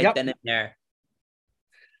 right then and there.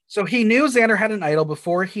 So he knew Xander had an idol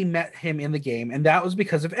before he met him in the game, and that was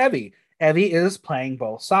because of Evie. Evie is playing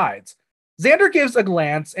both sides. Xander gives a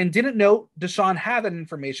glance and didn't know Deshaun had that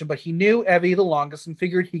information, but he knew Evie the longest and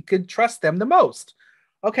figured he could trust them the most.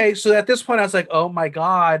 Okay, so at this point, I was like, oh my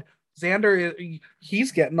God, Xander,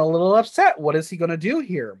 he's getting a little upset. What is he going to do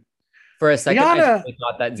here? For a second, Liana, I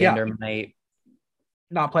thought that Xander might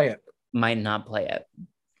not play it.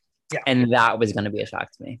 Yeah. And that was going to be a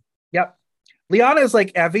shock to me. Yep. Liana is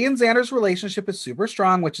like, Evie and Xander's relationship is super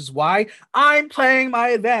strong, which is why I'm playing my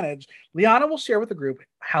advantage. Liana will share with the group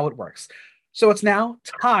how it works. So it's now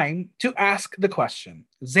time to ask the question.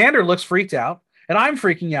 Xander looks freaked out, and I'm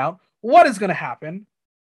freaking out. What is going to happen?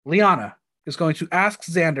 Liana is going to ask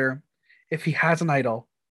Xander if he has an idol.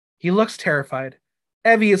 He looks terrified.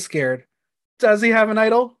 Evie is scared. Does he have an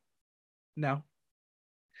idol? No.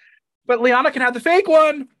 But Liana can have the fake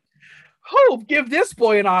one. Oh, give this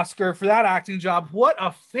boy an Oscar for that acting job. What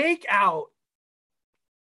a fake out.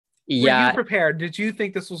 Yeah. Were you prepared? Did you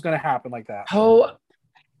think this was going to happen like that? Oh,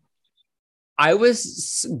 I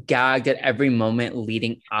was gagged at every moment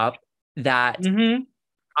leading up that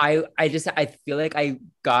I feel like I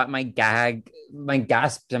got my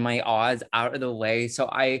gasps and my awes out of the way. So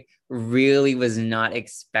I really was not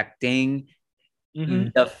expecting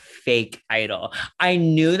the fake idol. I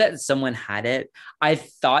knew that someone had it. I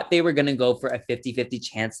thought they were going to go for a 50-50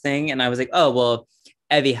 chance thing. And I was like, oh, well,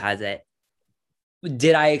 Evie has it.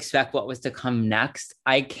 Did I expect what was to come next?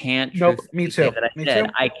 I can't. Nope, me too. Me too.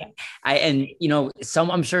 I can't.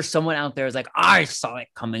 I'm sure someone out there is like, I saw it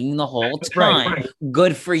coming the whole time. Right.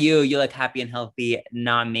 Good for you. You look happy and healthy.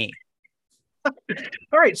 Not me.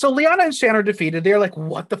 All right. So Liana and Shan are defeated. They're like,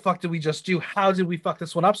 what the fuck did we just do? How did we fuck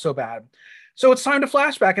this one up so bad? So it's time to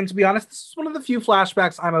flashback. And to be honest, this is one of the few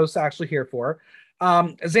flashbacks I'm most actually here for.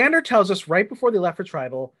 Xander tells us right before they left for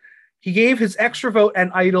Tribal, he gave his extra vote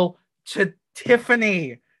and idol to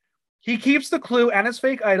Tiffany. He keeps the clue and his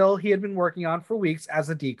fake idol he had been working on for weeks as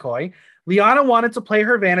a decoy. Liana wanted to play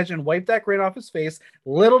her advantage and wipe that grin off his face.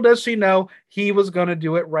 Little does she know he was going to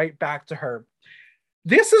do it right back to her.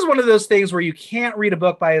 This is one of those things where you can't read a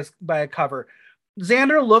book by a cover.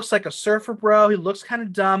 Xander looks like a surfer bro. He looks kind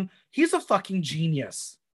of dumb. He's a fucking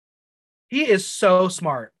genius. He is so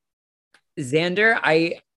smart. Xander,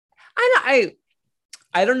 I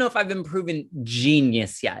I don't know if I've been proven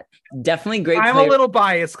genius yet. Definitely great I'm a player. little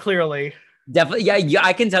biased, clearly. Definitely, yeah.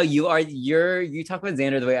 I can tell you talk about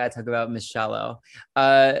Xander the way I talk about Michelle.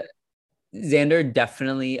 Uh, Xander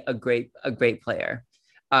definitely a great player.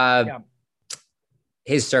 Uh, Yeah.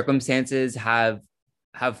 his circumstances have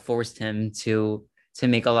forced him to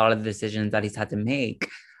make a lot of the decisions that he's had to make.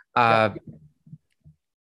 Yep. Uh,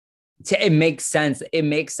 it makes sense. It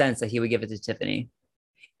makes sense that he would give it to Tiffany.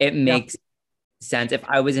 It Yeah. makes sense. If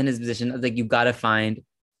I was in his position, I was like, you got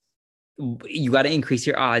to increase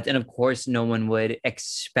your odds. And of course, no one would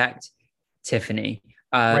expect Tiffany.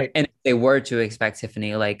 Right. And if they were to expect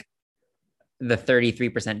Tiffany, like the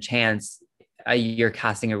 33% chance, you're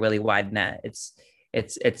casting a really wide net.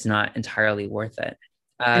 It's not entirely worth it.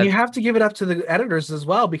 And Uh, you have to give it up to the editors as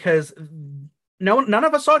well, because none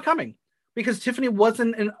of us saw it coming, because Tiffany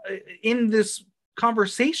wasn't in this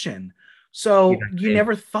conversation. So you exactly.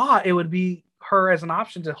 never thought it would be her as an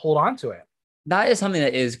option to hold on to it. That is something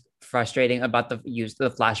that is frustrating about the use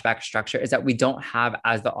of the flashback structure is that we don't have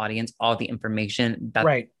as the audience all the information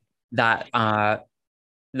Right. that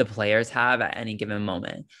the players have at any given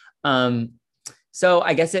moment. Um, so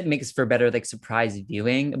I guess it makes for better like surprise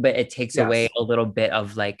viewing, but it takes away Yes. a little bit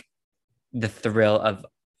of like the thrill of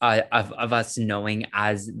us knowing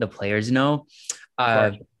as the players know. Of Uh,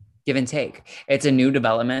 course. give and take. It's a new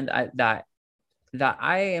development that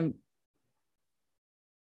I am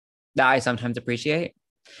that I sometimes appreciate.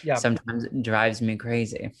 Yeah. Sometimes it drives me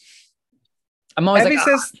crazy. I'm always like, Evie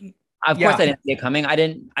says, of course yeah, I didn't see it coming. I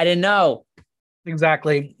didn't know.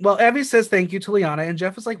 exactly. Well, Evie says thank you to Liana, and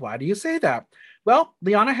Jeff is like, why do you say that? Well,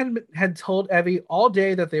 Liana had told Evie all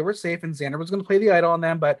day that they were safe and Xander was going to play the idol on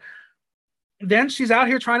them, but then she's out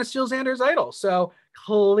here trying to steal Xander's idol. So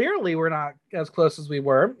clearly we're not as close as we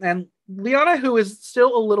were. And Liana, who is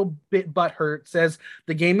still a little bit butthurt, says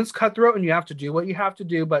the game is cutthroat and you have to do what you have to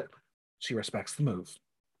do, but she respects the move.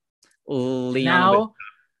 Liana, but Now,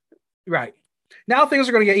 right. Now things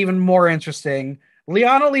are going to get even more interesting.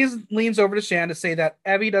 Liana leans over to Shan to say that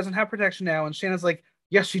Evie doesn't have protection now, and Shanna's like,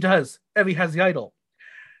 yes, she does. Evie has the idol.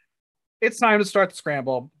 It's time to start the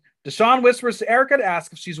scramble. Deshawn whispers to Erica to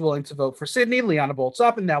ask if she's willing to vote for Sydney. Liana bolts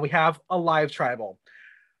up, and now we have a live tribal.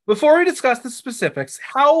 Before we discuss the specifics,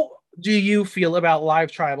 how do you feel about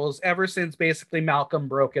live tribals ever since basically Malcolm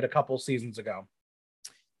broke it a couple seasons ago?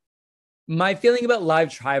 my feeling about live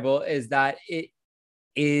tribal is that it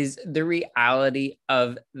is the reality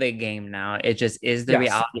of the game now. It just is the Yes,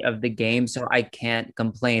 reality of the game. So I can't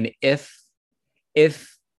complain. If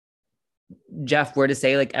Jeff were to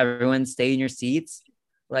say like everyone stay in your seats,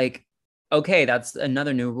 like okay, that's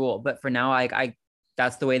another new rule. But for now, I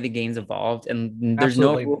that's the way the game's evolved, and there's no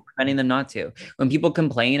absolutely. rule preventing them not to. When people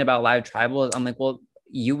complain about live tribal, I'm like, well,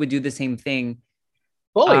 you would do the same thing.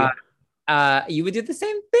 Uh, Fully. you would do the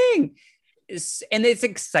same thing. And it's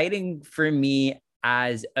exciting for me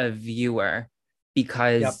as a viewer Yep,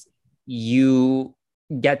 because you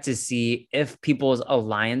get to see if people's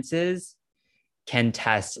alliances can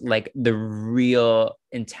test like the real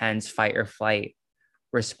intense fight or flight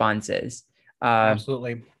responses. Uh,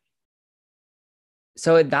 absolutely.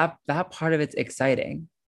 so that part of it's exciting.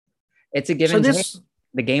 It's a give So and take. this,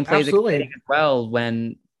 The gameplay is exciting absolutely. as well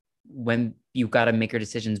when you got to make your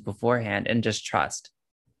decisions beforehand and just trust.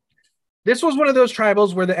 This was one of those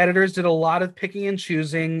tribals where the editors did a lot of picking and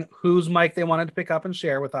choosing whose mic they wanted to pick up and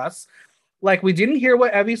share with us. Like, we didn't hear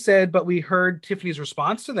what Evie said, but we heard Tiffany's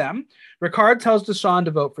response to them. Ricard tells Deshawn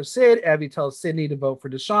to vote for Sid. Evie tells Sydney to vote for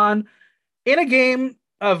Deshawn. In a game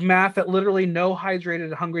of math that literally no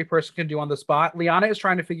hydrated, hungry person can do on the spot, Liana is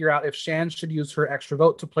trying to figure out if Shan should use her extra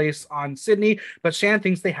vote to place on Sydney, but Shan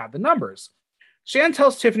thinks they have the numbers. Shan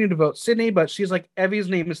tells Tiffany to vote Sydney, but she's like, Evie's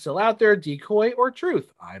name is still out there, decoy or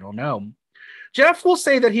truth? I don't know. Jeff will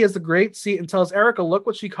say that he has a great seat and tells Erica, look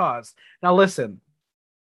what she caused. Now, listen,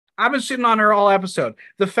 I've been shitting on her all episode.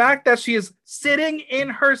 The fact that she is sitting in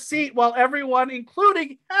her seat while everyone,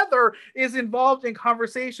 including Heather, is involved in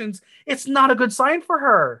conversations, it's not a good sign for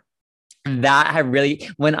her. That I really,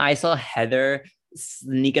 when I saw Heather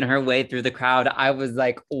sneaking her way through the crowd, I was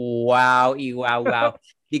like, wow, wow, wow.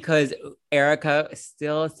 Because Erica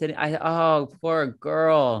still sitting, oh, poor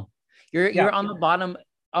girl. You're Yeah, on the bottom.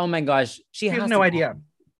 Oh my gosh. She she has has to no go. idea.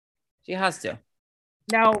 She has to.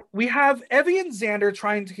 Now, we have Evie and Xander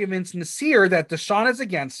trying to convince Nasir that Deshawn is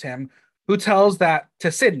against him, who tells that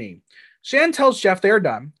to Sydney. Shan tells Jeff they're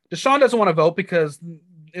done. Deshawn doesn't want to vote because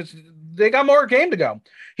they got more game to go.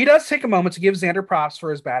 He does take a moment to give Xander props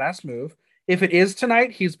for his badass move. If it is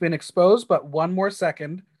tonight, he's been exposed, but one more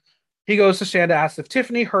second. He goes to Shan to ask if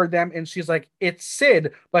Tiffany heard them, and she's like, "It's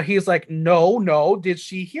Sid." But he's like, "No, no, did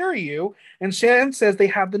she hear you?" And Shan says they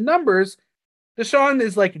have the numbers. Deshaun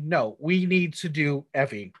is like, "No, we need to do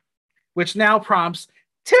Evie," which now prompts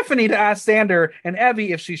Tiffany to ask Xander and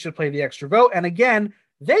Evie if she should play the extra vote. And again,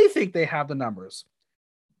 they think they have the numbers.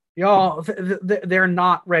 Y'all, they're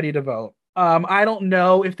not ready to vote. I don't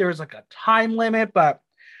know if there's like a time limit, but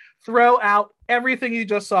throw out everything you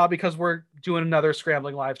just saw because we're doing another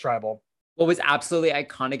scrambling live tribal. What was absolutely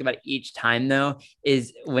iconic about each time, though,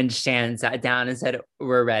 is when Shan sat down and said,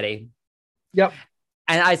 "We're ready." Yep.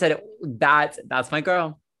 And I said, "That's my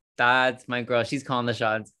girl. That's my girl. She's calling the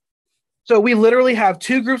shots." So we literally have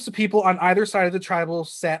two groups of people on either side of the tribal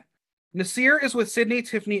set. Nasir is with Sydney,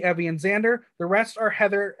 Tiffany, Evie, and Xander. The rest are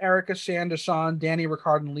Heather, Erica, Shan, Deshawn, Danny,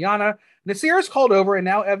 Ricard, and Liana. Nasir is called over, and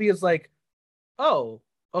now Evie is like, "Oh,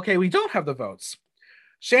 okay, we don't have the votes."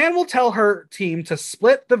 Shan will tell her team to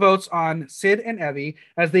split the votes on Sid and Evie,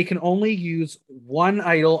 as they can only use one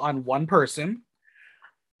idol on one person.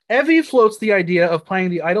 Evie floats the idea of playing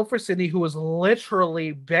the idol for Sydney, who was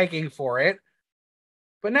literally begging for it.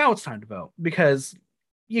 But now it's time to vote because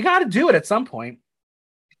you got to do it at some point.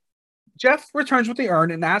 Jeff returns with the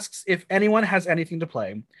urn and asks if anyone has anything to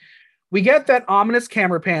play. We get that ominous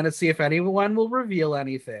camera pan to see if anyone will reveal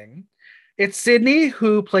anything. It's Sydney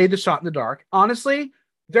who played the shot in the dark. Honestly,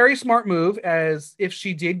 very smart move, as if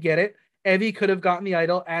she did get it, Evie could have gotten the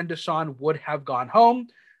idol and Deshawn would have gone home.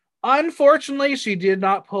 Unfortunately, she did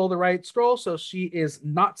not pull the right scroll, so she is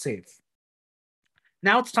not safe.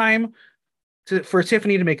 Now it's time for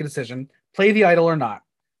Tiffany to make a decision. Play the idol or not.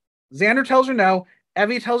 Xander tells her no.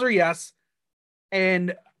 Evie tells her yes.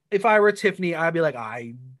 And if I were Tiffany, I'd be like,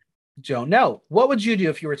 I don't know. What would you do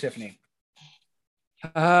if you were Tiffany?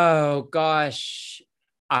 Oh gosh.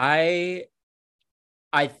 I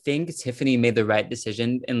think Tiffany made the right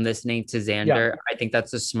decision in listening to Xander. Yeah. I think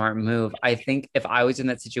that's a smart move. I think if I was in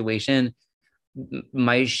that situation,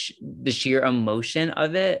 the sheer emotion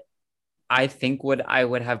of it, I think I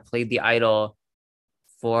would have played the idol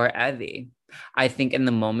for Evie. I think in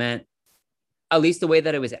the moment, at least the way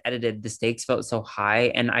that it was edited, the stakes felt so high,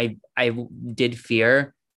 and I did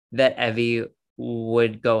fear that Evie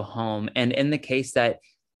would go home. And in the case that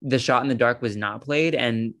the shot in the dark was not played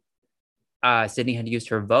and Sydney had used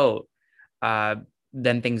her vote,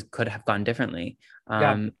 then things could have gone differently.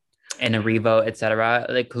 In a revote, etc.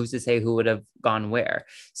 Like, who's to say who would have gone where?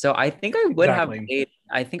 So I think I would have played.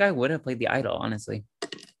 I think I would have played the idol, honestly.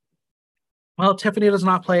 Well, Tiffany does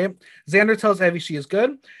not play it. Xander tells Evie she is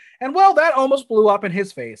good. And well, that almost blew up in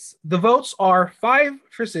his face. The votes are 5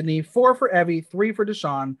 for Sydney, 4 for Evie, 3 for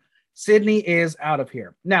Deshawn. Sydney is out of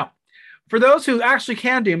here. Now, for those who actually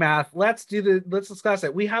can do math, let's discuss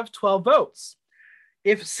it. We have 12 votes.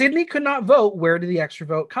 If Sydney could not vote, where did the extra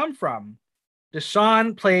vote come from?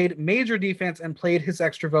 Deshawn played major defense and played his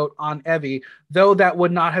extra vote on Evie, though that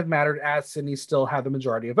would not have mattered as Sydney still had the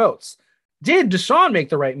majority of votes. Did Deshawn make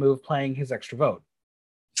the right move playing his extra vote?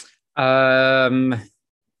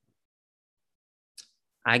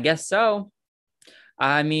 I guess so.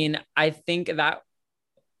 I mean, I think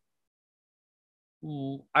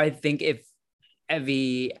if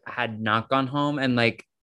Evie had not gone home, and I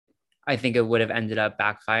think it would have ended up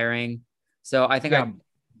backfiring. So I think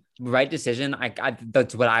right decision.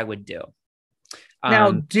 That's what I would do.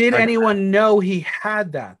 Now, did anyone know he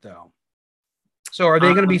had that though? So are they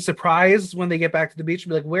going to be surprised when they get back to the beach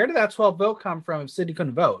and be like, where did that 12 vote come from if Sydney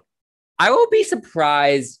couldn't vote? I will be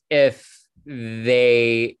surprised if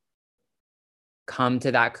they come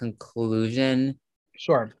to that conclusion.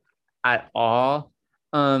 Sure. At all.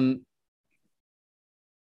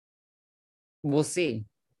 We'll see.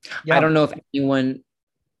 Yeah. I don't know if anyone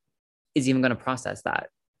is even going to process that.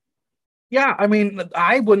 Yeah, I mean,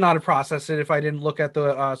 I would not have processed it if I didn't look at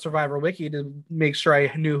the Survivor Wiki to make sure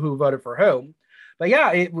I knew who voted for who. But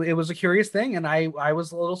yeah, it was a curious thing, and I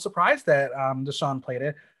was a little surprised that Deshawn played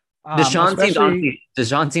it.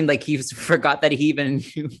 Deshawn seemed like he forgot that he even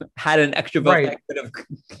had an extra vote that could have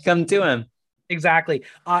come to him. Exactly.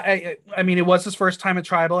 I mean, it was his first time at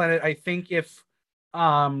Tribal, and I think if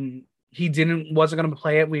he wasn't going to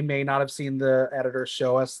play it, we may not have seen the editors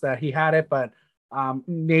show us that he had it, but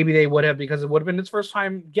maybe they would have, because it would have been his first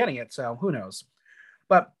time getting it. So who knows?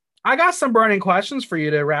 But I got some burning questions for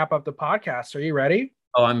you to wrap up the podcast. Are you ready?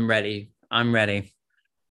 Oh, I'm ready.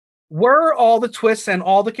 Were all the twists and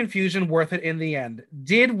all the confusion worth it in the end?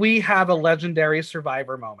 Did we have a legendary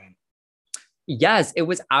Survivor moment? Yes, it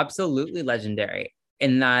was absolutely legendary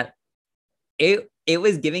in that it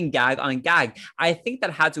was giving gag on gag. I think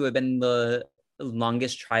that had to have been the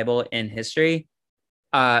longest tribal in history.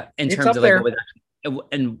 In terms of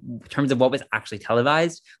in terms of what was actually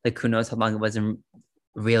televised, like who knows how long it was in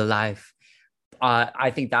real life.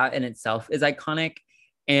 I think that in itself is iconic,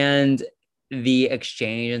 and the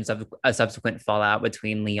exchange and a subsequent fallout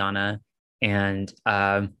between Liana and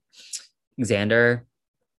Xander,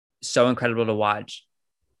 so incredible to watch.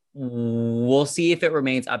 We'll see if it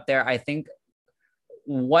remains up there. I think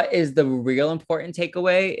what is the real important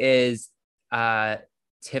takeaway is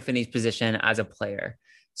Tiffany's position as a player.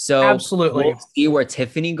 So Absolutely. we'll see where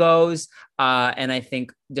Tiffany goes. And I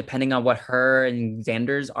think depending on what her and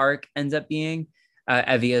Xander's arc ends up being,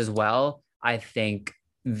 Evie as well, I think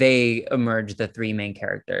they emerge the three main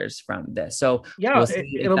characters from this. So Yeah, we'll see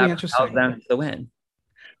if it'll be that propels interesting. them to the win.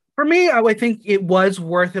 For me, I think it was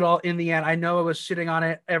worth it all in the end. I know I was shitting on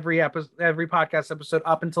it every episode, every podcast episode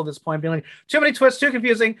up until this point, being like, too many twists, too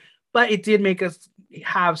confusing. But it did make us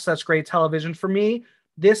have such great television. For me,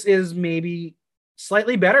 this is maybe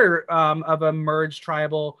slightly better of a merged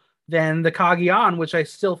tribal than the Cagayan, which I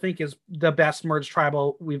still think is the best merged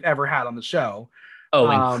tribal we've ever had on the show.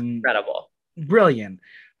 Oh, incredible. Brilliant.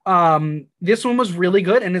 This one was really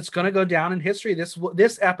good, and it's going to go down in history.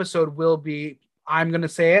 This episode will be, I'm going to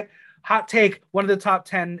say it, hot take, one of the top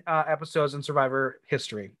 10 episodes in Survivor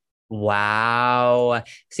history. Wow.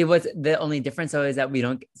 See, what's the only difference though is that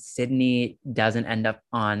Sydney doesn't end up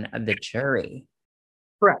on the jury.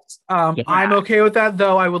 Correct. Yeah. I'm okay with that,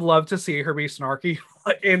 though. I would love to see her be snarky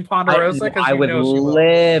in Ponderosa, because I would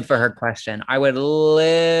live for her question. I would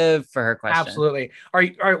live for her question. Absolutely.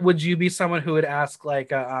 Would you be someone who would ask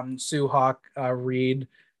like Sue Hawk, Reed,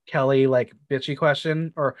 Kelly, like bitchy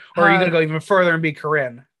question, or are you gonna go even further and be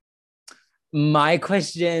Corinne? My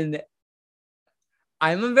question,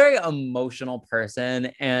 I'm a very emotional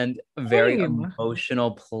person and very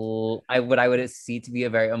emotional I would see to be a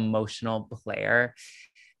very emotional player.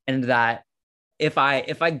 And that if I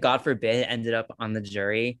God forbid ended up on the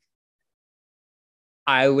jury,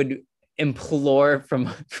 I would implore from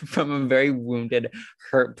a very wounded,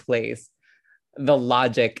 hurt place the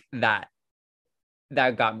logic that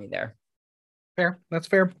got me there. Fair. That's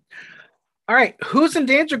fair. All right. Who's in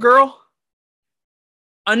danger, girl?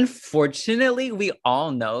 Unfortunately, we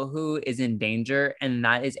all know who is in danger, and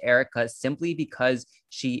that is Erika, simply because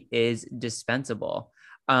she is dispensable.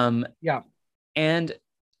 Yeah. And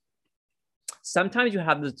sometimes you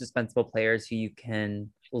have those dispensable players who you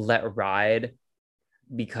can let ride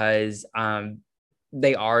because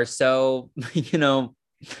they are so,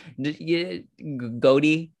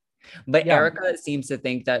 goaty. But yeah. Erika seems to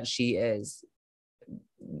think that she is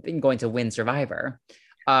going to win Survivor.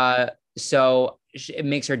 So it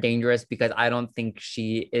makes her dangerous because I don't think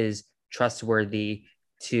she is trustworthy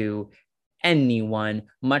to anyone,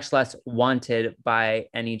 much less wanted by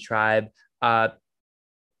any tribe.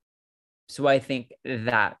 So I think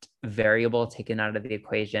that variable taken out of the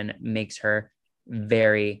equation makes her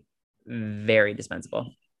very, very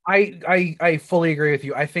dispensable. I fully agree with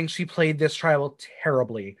you. I think she played this tribal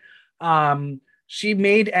terribly. She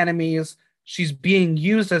made enemies. She's being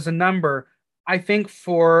used as a number. I think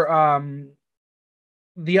for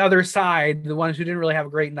the other side, the ones who didn't really have a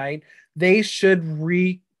great night, they should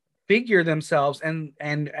refigure themselves and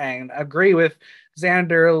agree with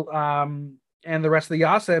Xander and the rest of the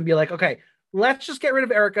Yasa and be like, okay, let's just get rid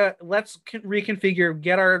of Erika. Let's reconfigure,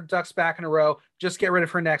 get our ducks back in a row. Just get rid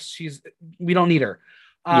of her next. We don't need her.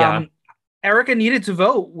 Erika needed to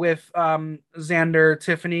vote with Xander,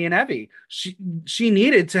 Tiffany, and Evie. She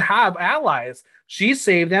needed to have allies. She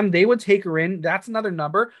saved them. They would take her in. That's another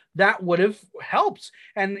number that would have helped,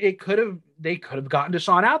 and they could have gotten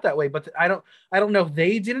Deshawn out that way. But I don't know if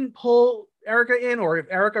they didn't pull Erika in, or if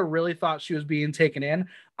Erika really thought she was being taken in.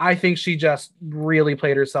 I think she just really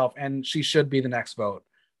played herself, and she should be the next vote.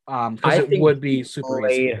 Because it would be super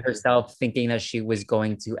easy. Herself thinking that she was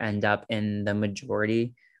going to end up in the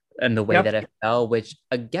majority and the way that it fell, which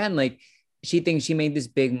again, like she thinks she made this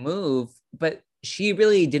big move, but she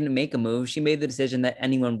really didn't make a move. She made the decision that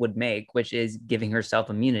anyone would make, which is giving herself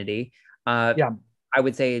immunity. I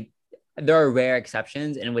would say there are rare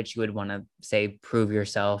exceptions in which you would want to say, prove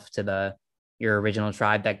yourself to your original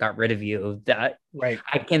tribe that got rid of you. That I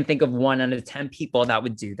can think of 1 out of 10 people that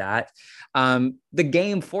would do that. The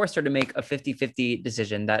game forced her to make a 50-50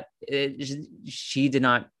 decision that she did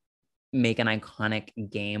not make an iconic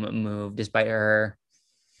game move despite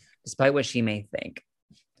what she may think.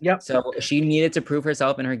 So she needed to prove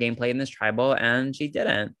herself in her gameplay in this tribal, and she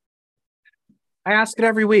didn't. I ask it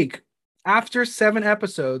every week. After 7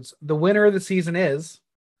 episodes, the winner of the season is...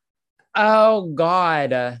 Oh,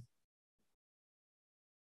 God.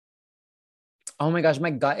 Oh, my gosh. My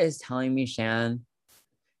gut is telling me Shan.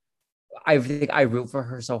 I think I root for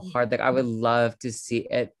her so hard. Like I would love to see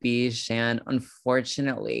it be Shan.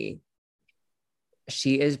 Unfortunately,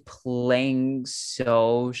 she is playing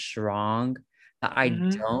so strong that I Hmm.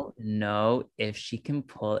 don't know if she can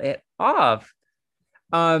pull it off.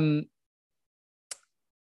 Um,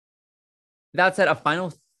 that said, a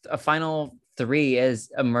final three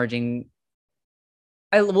is emerging.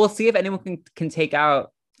 We'll see if anyone can take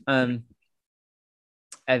out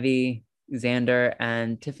Evie, Xander,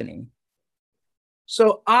 and Tiffany.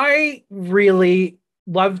 So I really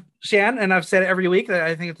love Shan, and I've said it every week that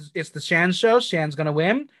I think it's the Shan show. Shan's going to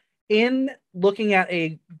win. In looking at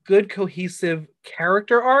a good, cohesive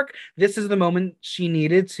character arc, this is the moment she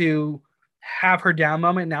needed to have her down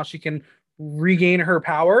moment. Now she can regain her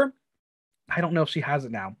power. I don't know if she has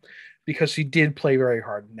it now because she did play very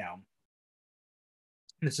hard now.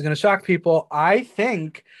 This is going to shock people. I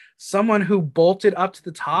think someone who bolted up to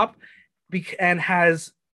the top and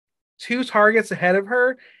has two targets ahead of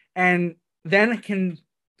her and then can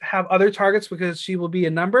have other targets because she will be a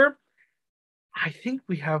number. I think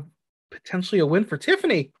we have potentially a win for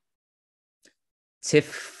Tiffany.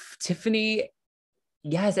 Tiffany,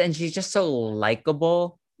 yes, and she's just so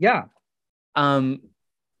likable. Yeah. Um,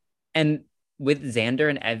 and with Xander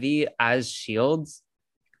and Evie as shields,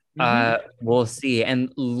 Mm-hmm. we'll see.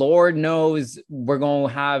 And Lord knows we're gonna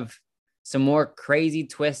have some more crazy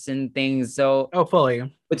twists and things. So Oh,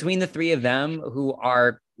 fully. between the three of them who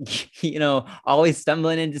are, always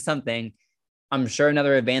stumbling into something, I'm sure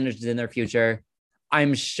another advantage is in their future.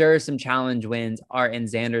 I'm sure some challenge wins are in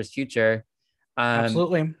Xander's future. Um,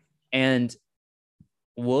 Absolutely. and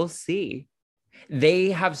we'll see.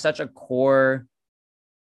 They have such a core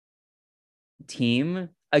team,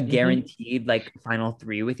 a Mm-hmm. guaranteed like final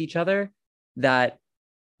three with each other, that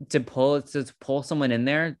to pull someone in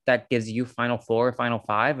there that gives you final four, final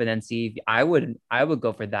five, and then see if I would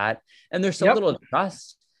go for that. And there's so Yep. little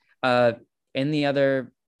trust uh in the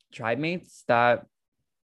other tribe mates that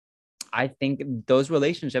I think those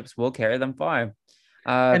relationships will carry them far.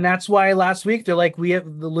 Uh And that's why last week they're like, we have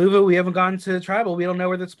the Luva, we haven't gone to tribal, we don't know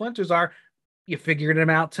where the splinters are. You figured them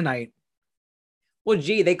out tonight. well,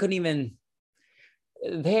 gee, they couldn't even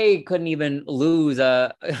lose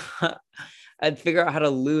I'd figure out how to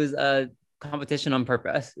lose a competition on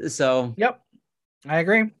purpose. So Yep, I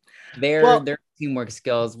agree. their Well, their teamwork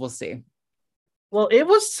skills, we'll see. Well, it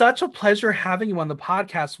was such a pleasure having you on the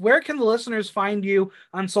podcast. Where can the listeners find you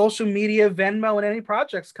on social media, Venmo, and any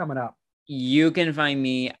projects coming up? You can find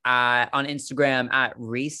me on Instagram at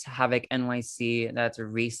Reese Havoc NYC. That's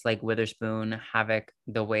Reese like Witherspoon, Havoc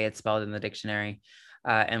the way it's spelled in the dictionary,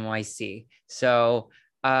 NYC. So,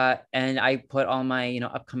 and I put all my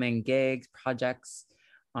upcoming gigs, projects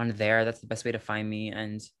on there. That's the best way to find me.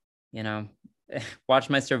 And you know, watch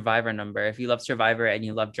my Survivor number. If you love Survivor and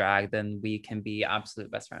you love drag, then we can be absolute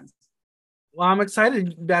best friends. Well, I'm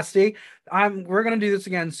excited, bestie. We're gonna do this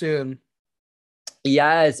again soon.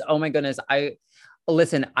 Yes. Oh my goodness. I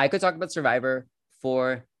could talk about Survivor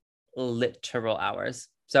for literal hours.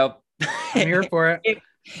 So I'm here for it. it,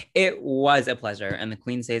 it was a pleasure. And the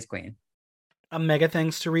Queen stays Queen. A mega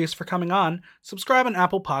thanks to Reese for coming on. Subscribe on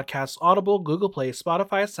Apple Podcasts, Audible, Google Play,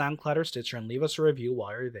 Spotify, SoundCloud, or Stitcher, and leave us a review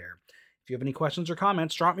while you're there. If you have any questions or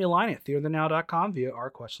comments, drop me a line at theaterthenow.com via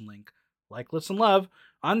our question link. Like, listen, love.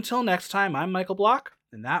 Until next time, I'm Michael Block,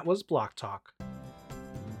 and that was Block Talk.